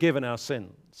has forgiven our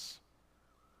sins.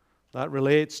 That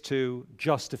relates to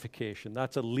justification.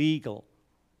 That's a legal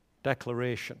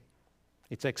declaration.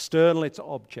 It's external, it's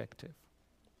objective.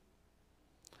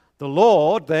 The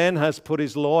Lord then has put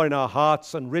His law in our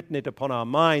hearts and written it upon our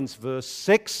minds. Verse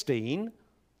 16,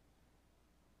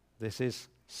 this is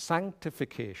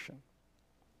sanctification.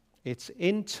 It's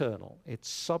internal, it's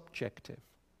subjective.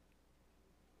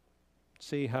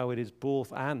 See how it is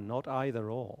both and, not either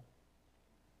or.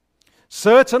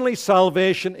 Certainly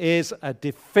salvation is a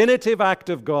definitive act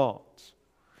of God.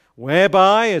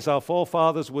 whereby, as our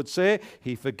forefathers would say,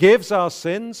 he forgives our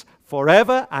sins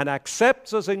forever and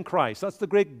accepts us in Christ. That's the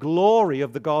great glory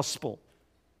of the gospel.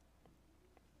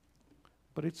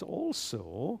 But it's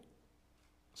also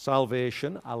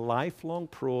salvation, a lifelong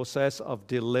process of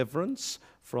deliverance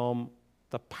from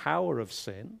the power of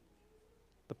sin.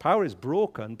 The power is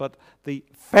broken, but the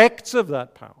effects of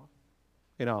that power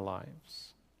in our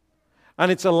lives.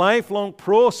 And it's a lifelong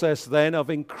process then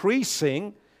of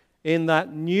increasing in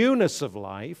that newness of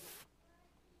life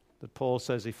that Paul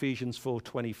says, Ephesians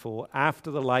 4:24,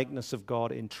 after the likeness of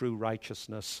God in true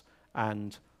righteousness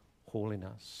and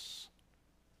holiness.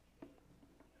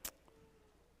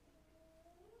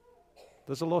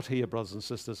 There's a lot here, brothers and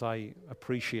sisters. I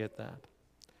appreciate that.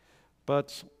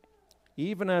 But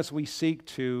even as we seek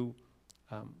to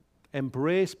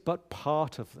embrace but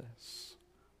part of this,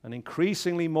 and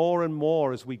increasingly more and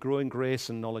more as we grow in grace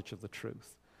and knowledge of the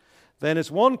truth, then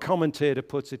as one commentator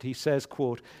puts it, he says,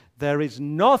 quote, there is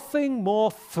nothing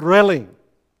more thrilling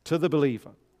to the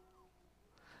believer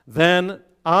than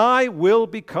I will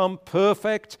become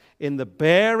perfect in the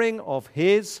bearing of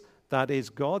his, that is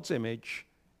God's image,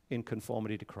 in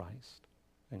conformity to Christ,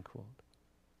 end quote.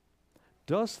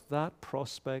 Does that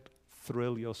prospect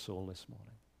thrill your soul this morning?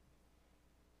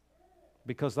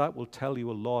 Because that will tell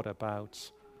you a lot about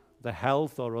the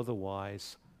health or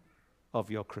otherwise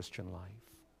of your Christian life.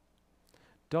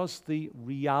 Does the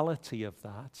reality of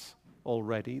that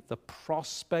already, the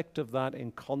prospect of that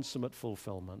in consummate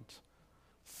fulfillment,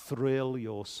 thrill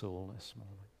your soul this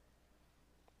morning?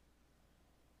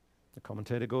 The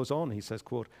commentator goes on, he says,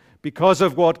 quote, because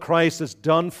of what Christ has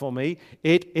done for me,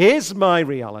 it is my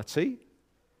reality,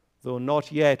 though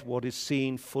not yet what is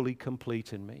seen fully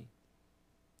complete in me,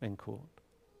 end quote.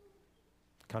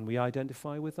 Can we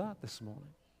identify with that this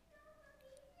morning?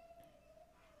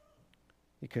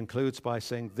 He concludes by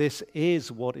saying, this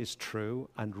is what is true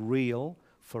and real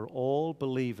for all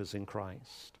believers in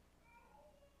Christ.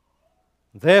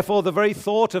 Therefore, the very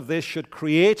thought of this should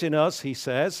create in us, he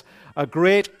says, a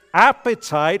great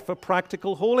appetite for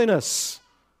practical holiness,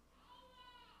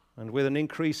 and with an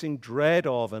increasing dread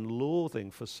of and loathing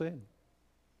for sin.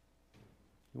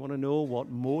 You want to know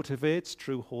what motivates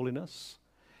true holiness?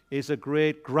 Is a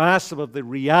great grasp of the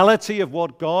reality of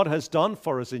what God has done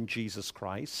for us in Jesus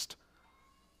Christ.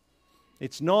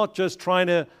 It's not just trying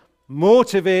to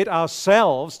motivate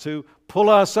ourselves to pull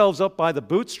ourselves up by the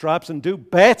bootstraps and do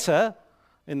better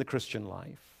in the Christian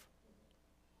life.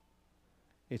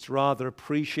 It's rather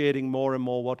appreciating more and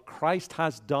more what Christ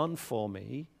has done for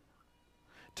me,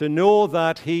 to know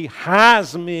that he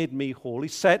has made me holy,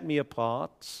 set me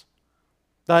apart.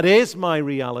 That is my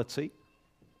reality,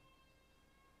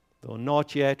 though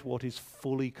not yet what is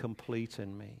fully complete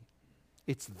in me.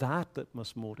 It's that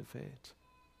must motivate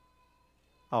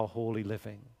our holy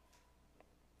living.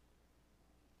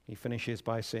 He finishes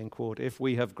by saying, quote, if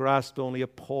we have grasped only a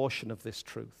portion of this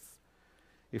truth,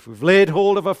 if we've laid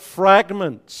hold of a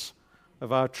fragment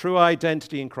of our true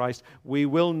identity in Christ, we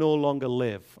will no longer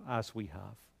live as we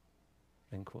have,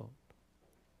 end quote.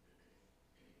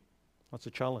 That's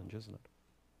a challenge, isn't it?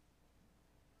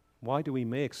 Why do we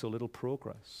make so little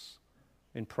progress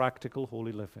in practical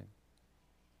holy living?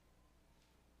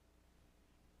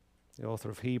 The author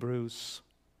of Hebrews,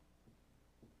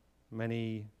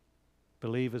 many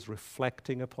believers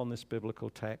reflecting upon this biblical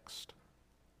text,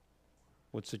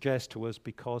 would suggest to us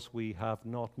because we have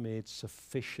not made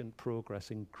sufficient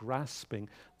progress in grasping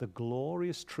the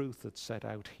glorious truth that's set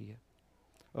out here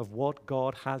of what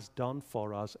God has done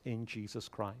for us in Jesus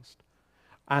Christ,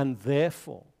 and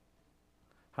therefore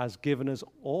has given us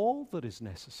all that is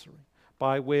necessary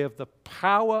by way of the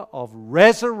power of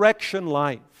resurrection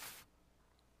life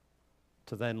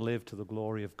to then live to the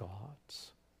glory of God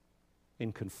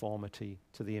in conformity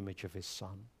to the image of his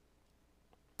Son.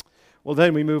 Well,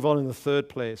 then we move on in the third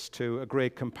place to a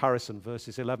great comparison,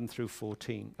 verses 11 through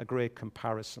 14, a great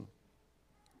comparison.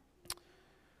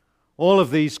 All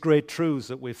of these great truths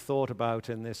that we've thought about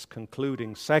in this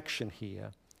concluding section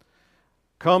here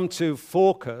come to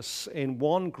focus in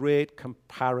one great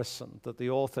comparison that the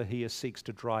author here seeks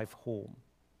to drive home.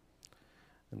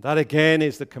 And that again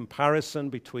is the comparison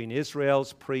between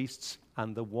Israel's priests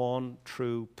and the one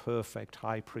true, perfect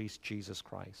high priest, Jesus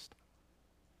Christ.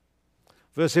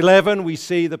 Verse 11, we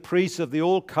see the priests of the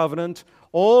Old Covenant,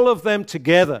 all of them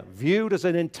together, viewed as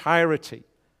an entirety,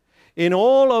 in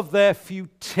all of their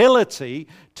futility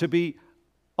to be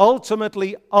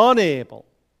ultimately unable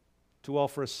to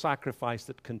offer a sacrifice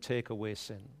that can take away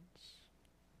sins.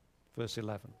 Verse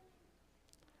 11.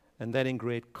 And then in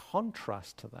great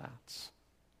contrast to that,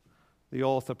 the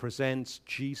author presents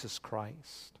Jesus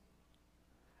Christ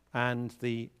and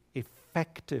the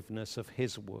effectiveness of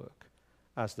his work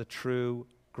as the true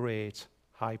great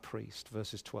high priest,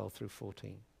 verses 12 through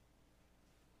 14.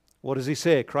 What does he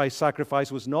say? Christ's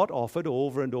sacrifice was not offered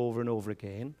over and over and over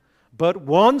again, but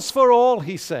once for all,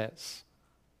 he says.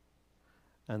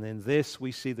 And in this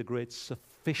we see the great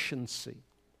sufficiency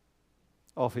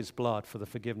of his blood for the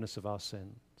forgiveness of our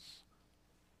sins.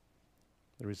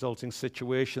 The resulting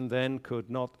situation then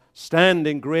could not stand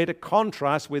in greater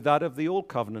contrast with that of the Old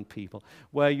Covenant people,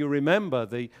 where you remember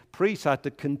the priest had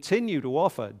to continue to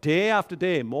offer day after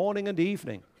day, morning and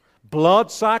evening,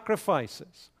 blood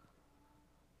sacrifices.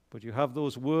 But you have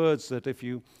those words that if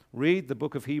you read the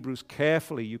book of Hebrews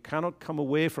carefully, you cannot come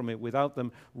away from it without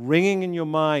them ringing in your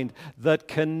mind, that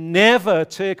can never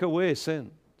take away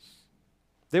sins.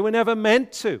 They were never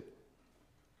meant to,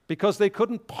 because they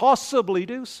couldn't possibly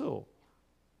do so.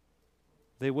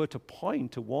 They were to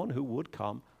point to one who would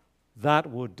come that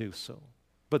would do so.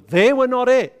 But they were not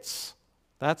it.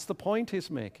 That's the point he's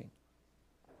making.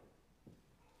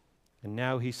 And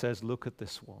now he says, look at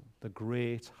this one, the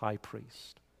great high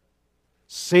priest,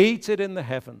 seated in the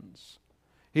heavens.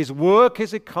 His work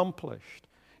is accomplished.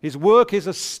 His work is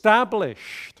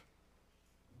established.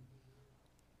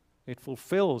 It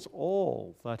fulfills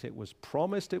all that it was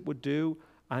promised it would do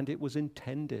and it was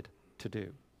intended to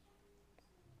do.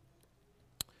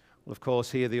 Well, of course,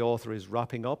 here the author is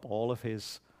wrapping up all of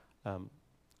his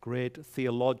great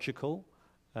theological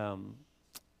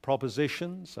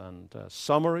propositions and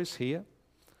summaries here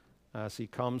as he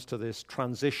comes to this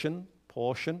transition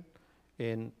portion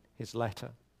in his letter.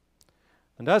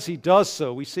 And as he does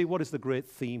so, we see what is the great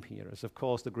theme here. Is, of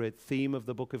course, the great theme of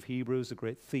the book of Hebrews, the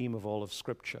great theme of all of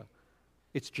Scripture.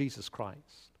 It's Jesus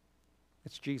Christ.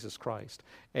 It's Jesus Christ.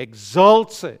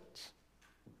 Exalted,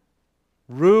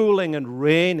 ruling and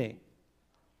reigning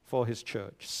for his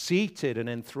church, seated and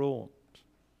enthroned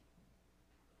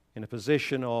in a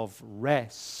position of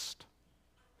rest.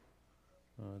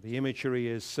 The imagery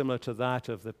is similar to that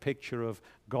of the picture of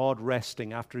God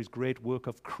resting after his great work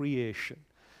of creation.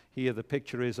 Here the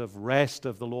picture is of rest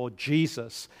of the Lord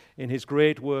Jesus in his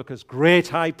great work as great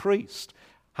high priest,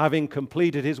 having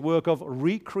completed his work of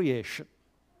recreation.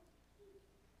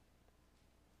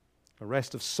 A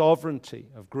rest of sovereignty,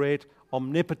 of great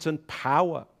omnipotent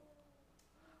power,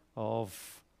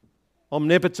 of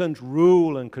omnipotent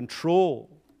rule and control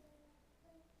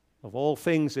of all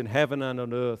things in heaven and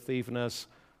on earth, even as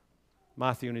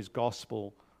Matthew in his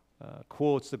gospel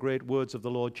quotes the great words of the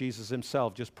Lord Jesus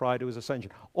himself just prior to his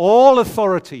ascension. All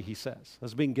authority, he says,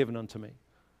 has been given unto me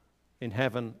in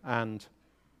heaven and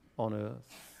on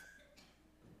earth.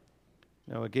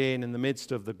 Now again, in the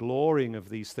midst of the glorying of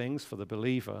these things for the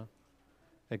believer,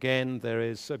 again, there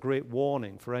is a great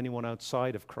warning for anyone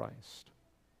outside of Christ.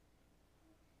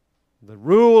 The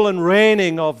rule and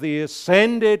reigning of the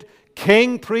ascended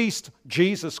King Priest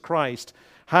Jesus Christ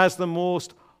has the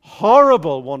most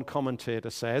horrible, one commentator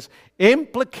says,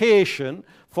 implication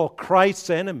for Christ's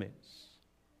enemies.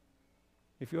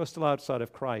 If you're still outside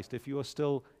of Christ, if you are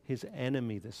still his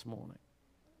enemy this morning,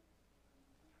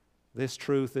 this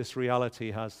truth, this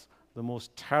reality has the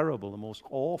most terrible, the most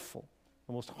awful,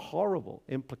 the most horrible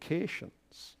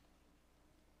implications.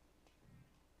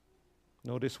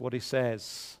 Notice what he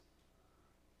says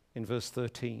in verse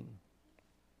 13.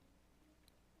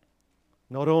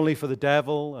 Not only for the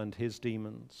devil and his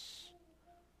demons,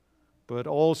 but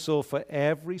also for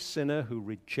every sinner who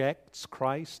rejects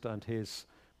Christ and his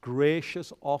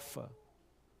gracious offer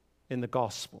in the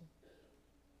gospel.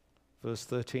 Verse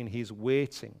 13, he's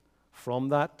waiting from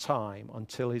that time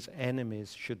until his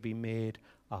enemies should be made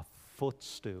a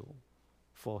footstool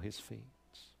for his feet.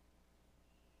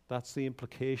 That's the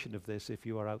implication of this if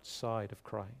you are outside of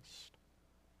Christ.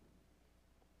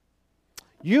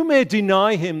 You may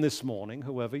deny him this morning,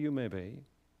 whoever you may be.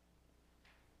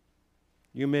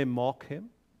 You may mock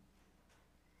him.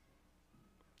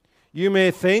 You may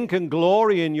think and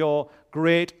glory in your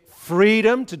great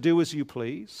freedom to do as you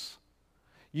please.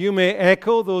 You may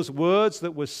echo those words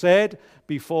that were said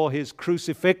before his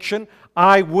crucifixion,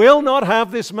 I will not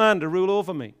have this man to rule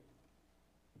over me.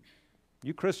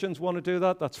 You Christians want to do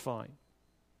that? That's fine.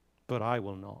 But I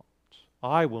will not.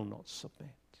 I will not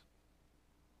submit.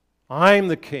 I'm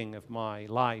the king of my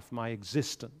life, my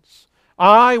existence.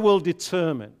 I will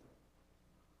determine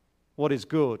what is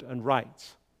good and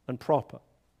right and proper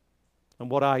and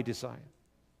what I desire.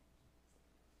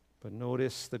 But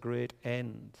notice the great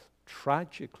end,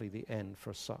 tragically the end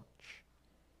for such.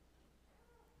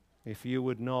 If you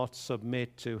would not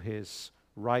submit to his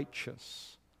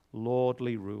righteous,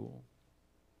 lordly rule,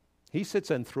 he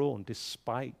sits enthroned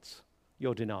despite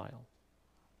your denial,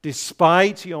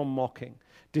 despite your mocking,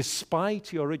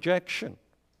 despite your rejection.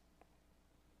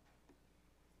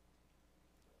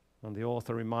 And the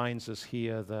author reminds us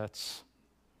here that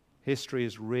history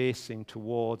is racing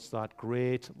towards that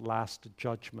great last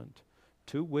judgment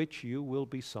to which you will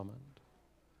be summoned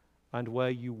and where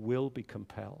you will be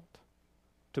compelled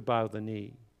to bow the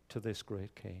knee to this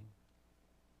great King.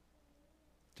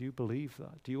 Do you believe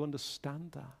that? Do you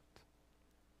understand that?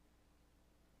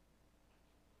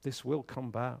 This will come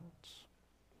about.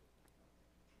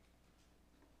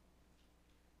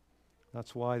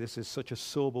 That's why this is such a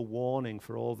sober warning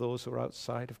for all those who are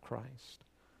outside of Christ.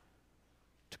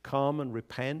 To come and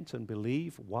repent and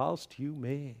believe whilst you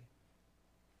may.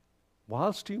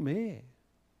 Whilst you may.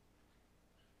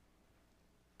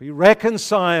 Be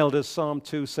reconciled, as Psalm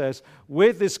 2 says,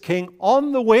 with this King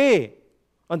on the way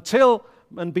until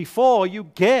and before you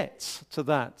get to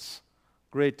that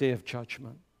great day of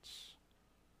judgment.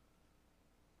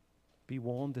 Be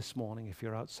warned this morning if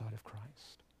you're outside of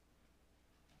Christ.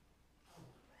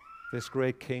 This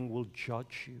great King will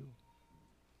judge you,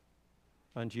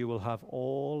 and you will have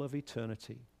all of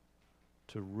eternity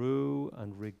to rue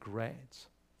and regret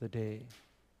the day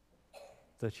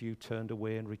that you turned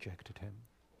away and rejected him.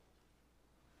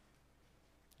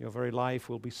 Your very life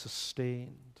will be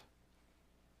sustained.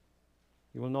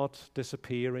 You will not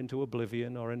disappear into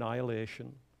oblivion or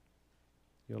annihilation.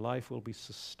 Your life will be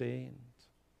sustained,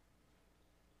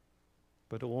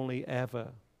 but only ever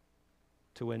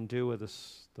to endure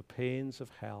the pains of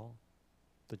hell,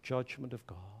 the judgment of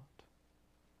God.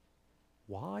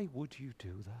 Why would you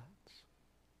do that?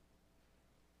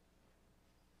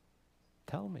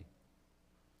 Tell me,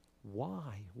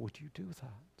 why would you do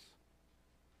that?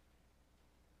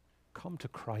 Come to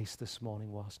Christ this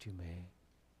morning whilst you may,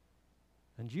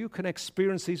 and you can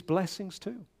experience these blessings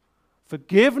too.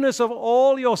 Forgiveness of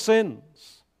all your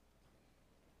sins.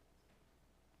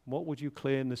 What would you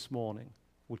claim this morning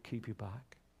would keep you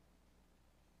back?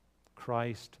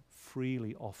 Christ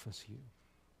freely offers you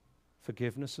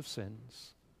forgiveness of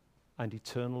sins and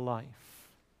eternal life,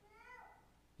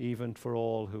 even for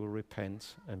all who will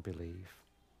repent and believe.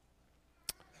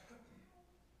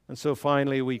 And so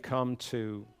finally we come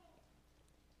to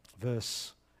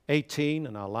verse 18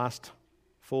 and our last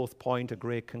fourth point, a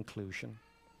great conclusion.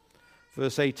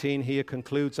 Verse 18 here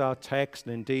concludes our text,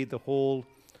 and indeed the whole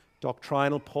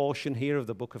doctrinal portion here of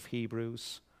the book of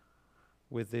Hebrews,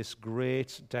 with this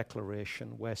great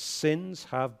declaration: where sins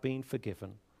have been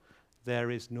forgiven,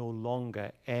 there is no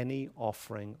longer any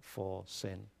offering for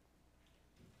sin.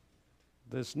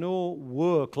 There's no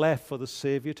work left for the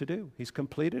Savior to do. He's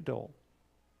completed it all.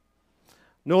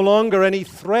 No longer any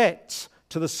threat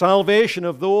to the salvation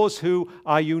of those who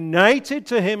are united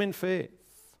to him in faith.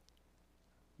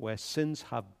 Where sins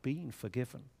have been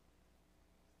forgiven,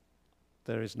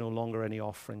 there is no longer any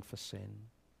offering for sin.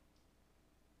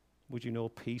 Would you know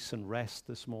peace and rest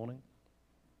this morning?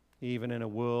 Even in a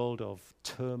world of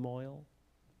turmoil,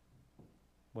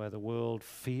 where the world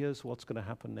fears what's going to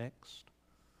happen next,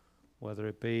 whether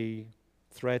it be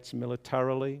threats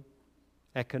militarily,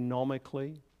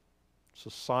 economically,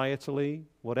 societally,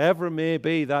 whatever it may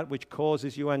be, that which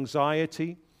causes you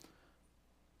anxiety,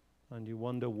 and you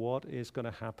wonder what is going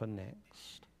to happen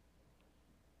next.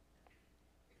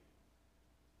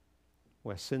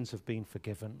 Where sins have been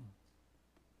forgiven,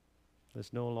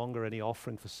 there's no longer any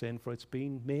offering for sin, for it's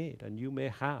been made, and you may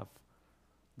have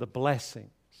the blessings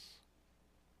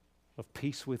of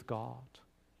peace with God,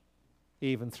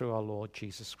 even through our Lord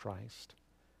Jesus Christ.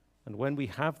 And when we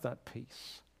have that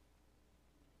peace,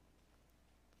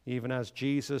 even as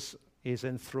Jesus is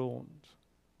enthroned,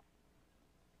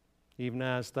 even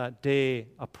as that day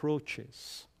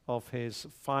approaches of his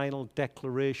final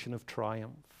declaration of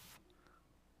triumph,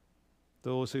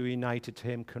 those who are united to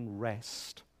him can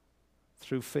rest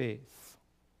through faith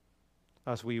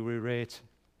as we relate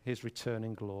his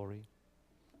returning glory.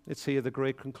 It's here the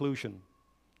great conclusion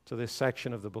to this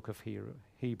section of the book of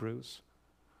Hebrews.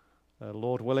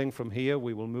 Lord willing, from here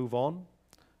we will move on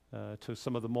to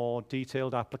some of the more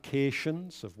detailed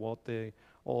applications of what the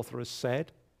author has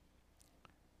said.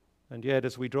 And yet,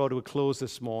 as we draw to a close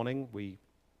this morning, we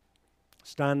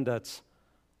stand at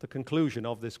the conclusion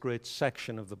of this great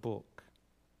section of the book.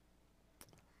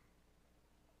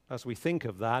 As we think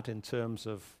of that in terms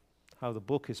of how the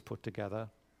book is put together,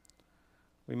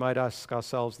 we might ask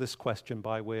ourselves this question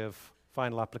by way of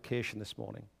final application this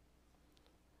morning.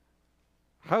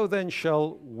 How then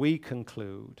shall we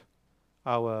conclude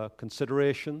our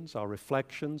considerations, our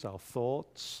reflections, our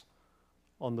thoughts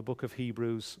on the book of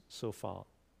Hebrews so far?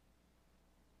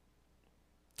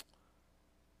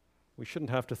 We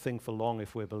shouldn't have to think for long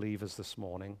if we're believers this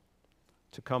morning.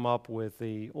 to come up with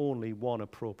the only one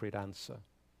appropriate answer.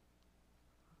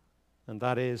 And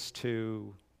that is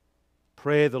to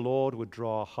pray the Lord would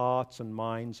draw our hearts and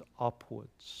minds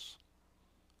upwards,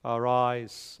 our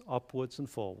eyes upwards and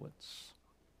forwards,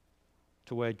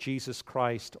 to where Jesus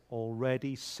Christ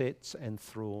already sits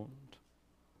enthroned,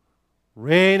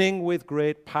 reigning with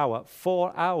great power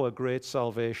for our great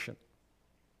salvation,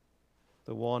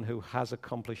 the one who has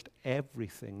accomplished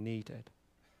everything needed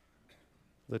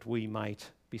that we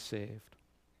might be saved.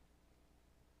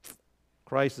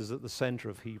 Christ is at the center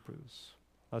of Hebrews,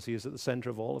 as he is at the center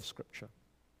of all of Scripture.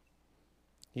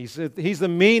 He's the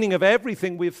meaning of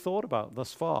everything we've thought about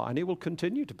thus far, and it will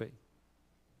continue to be.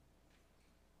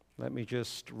 Let me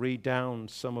just read down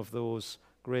some of those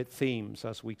great themes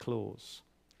as we close,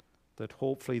 that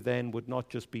hopefully then would not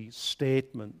just be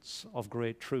statements of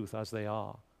great truth as they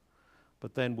are,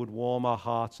 but then would warm our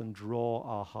hearts and draw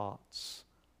our hearts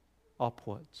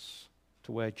upwards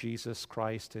to where Jesus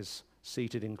Christ is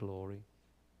seated in glory.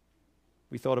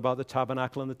 We thought about the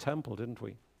tabernacle and the temple, didn't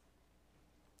we?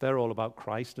 They're all about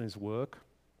Christ and his work.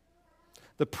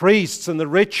 The priests and the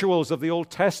rituals of the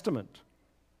Old Testament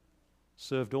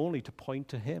served only to point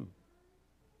to him.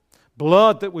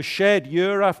 Blood that was shed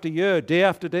year after year, day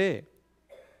after day,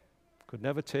 could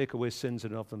never take away sins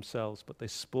in and of themselves, but they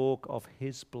spoke of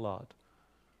his blood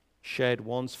shed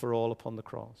once for all upon the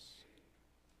cross.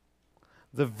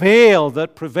 The veil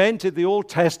that prevented the Old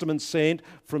Testament saint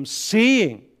from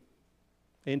seeing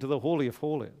into the Holy of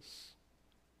Holies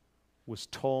was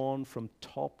torn from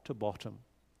top to bottom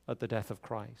at the death of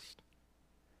Christ,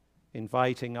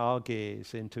 inviting our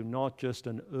gaze into not just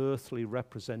an earthly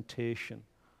representation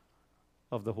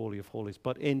of the Holy of Holies,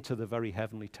 but into the very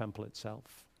heavenly temple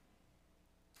itself,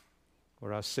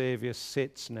 where our Savior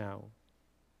sits now,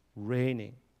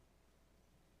 reigning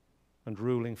and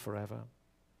ruling forever.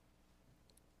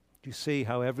 Do you see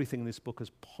how everything in this book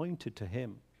has pointed to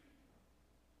him?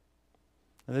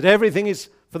 And that everything is,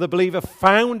 for the believer,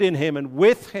 found in him and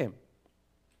with him.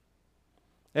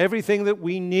 Everything that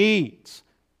we need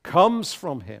comes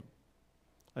from him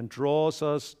and draws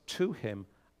us to him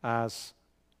as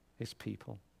his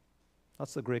people.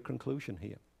 That's the great conclusion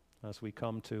here as we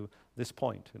come to this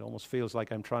point. It almost feels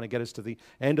like I'm trying to get us to the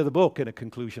end of the book in a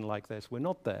conclusion like this. We're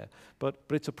not there, but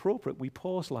it's appropriate we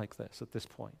pause like this at this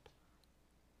point.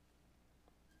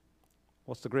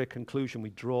 What's the great conclusion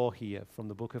we draw here from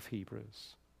the book of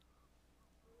Hebrews?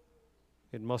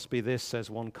 It must be this, says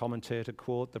one commentator,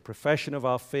 quote, "The profession of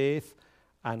our faith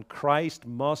and Christ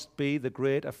must be the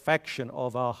great affection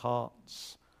of our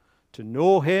hearts. To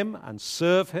know him and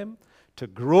serve him, to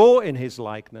grow in his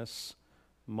likeness,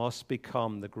 must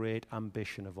become the great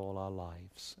ambition of all our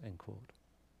lives," end quote.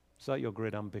 Is that your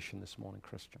great ambition this morning,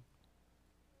 Christian?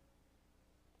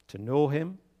 To know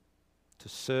him, to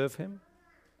serve him,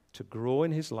 to grow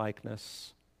in his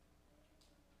likeness,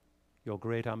 your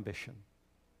great ambition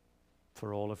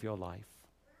for all of your life.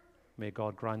 May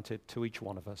God grant it to each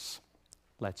one of us.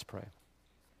 Let's pray.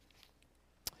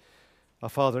 Our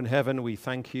Father in heaven, we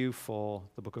thank you for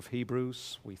the book of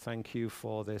Hebrews. We thank you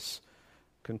for this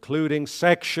concluding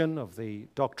section of the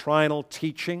doctrinal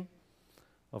teaching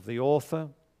of the author.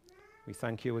 We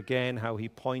thank you again how he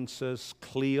points us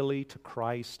clearly to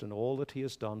Christ and all that he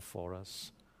has done for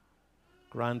us.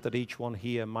 Grant that each one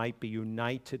here might be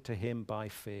united to him by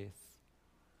faith,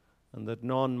 and that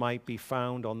none might be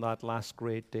found on that last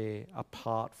great day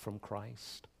apart from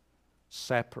Christ,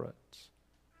 separate,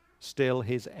 still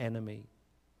his enemy,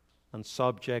 and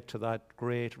subject to that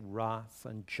great wrath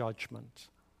and judgment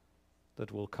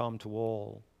that will come to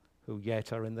all who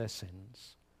yet are in their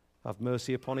sins. Have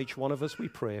mercy upon each one of us, we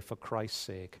pray, for Christ's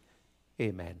sake.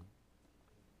 Amen.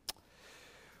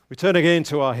 We turn again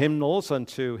to our hymnals and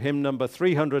to hymn number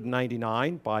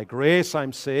 399, "By Grace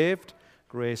I'm Saved,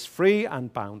 Grace Free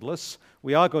and Boundless."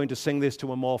 We are going to sing this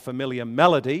to a more familiar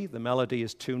melody. The melody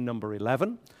is tune number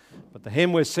 11, but the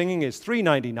hymn we're singing is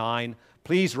 399.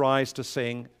 Please rise to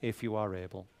sing if you are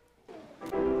able.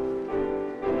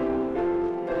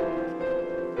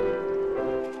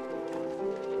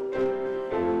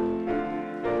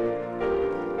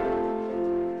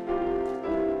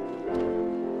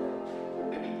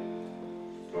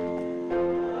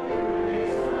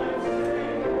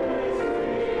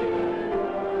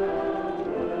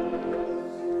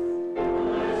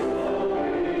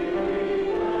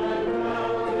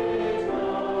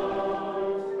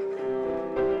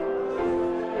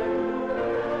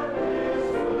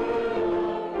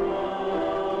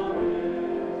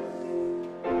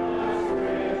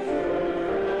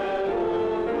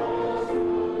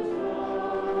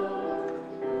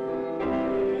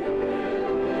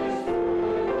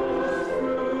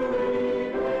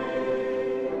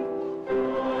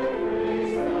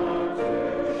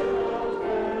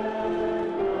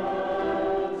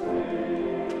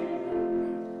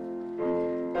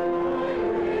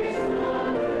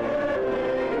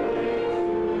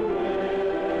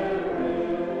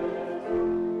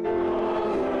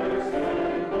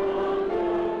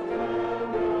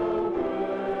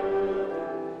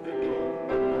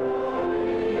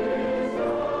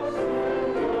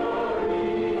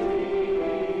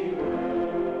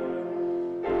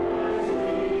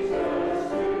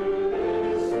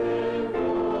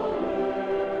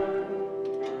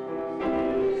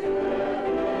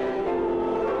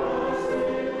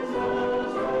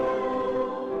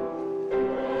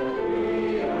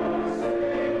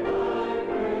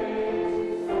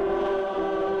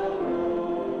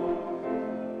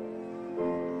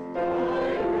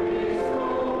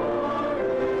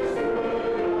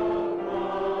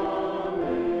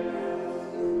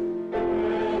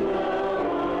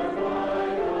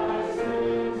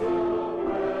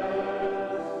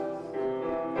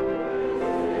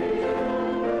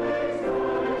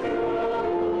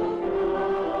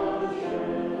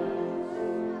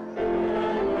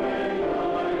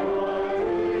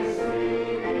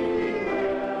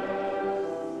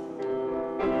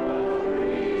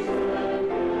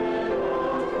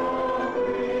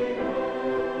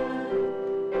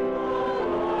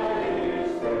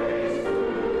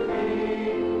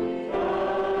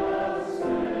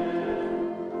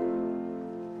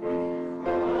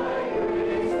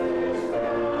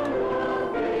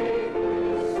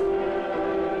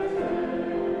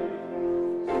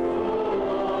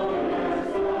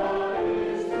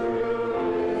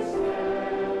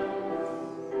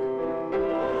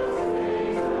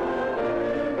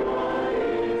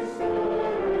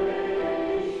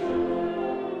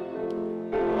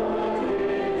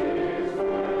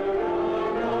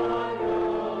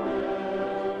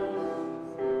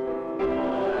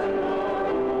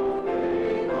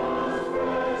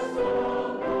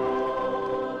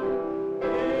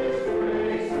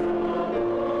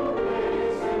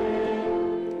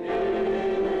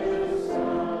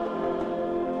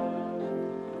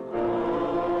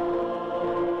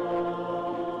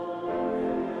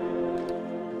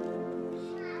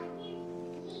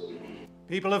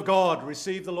 People of God,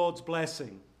 receive the Lord's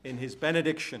blessing in his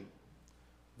benediction.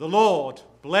 The Lord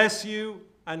bless you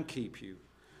and keep you.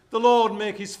 The Lord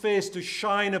make his face to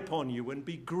shine upon you and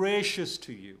be gracious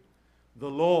to you. The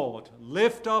Lord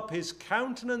lift up his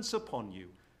countenance upon you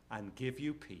and give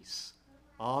you peace.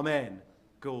 Amen.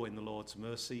 Go in the Lord's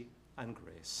mercy and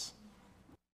grace.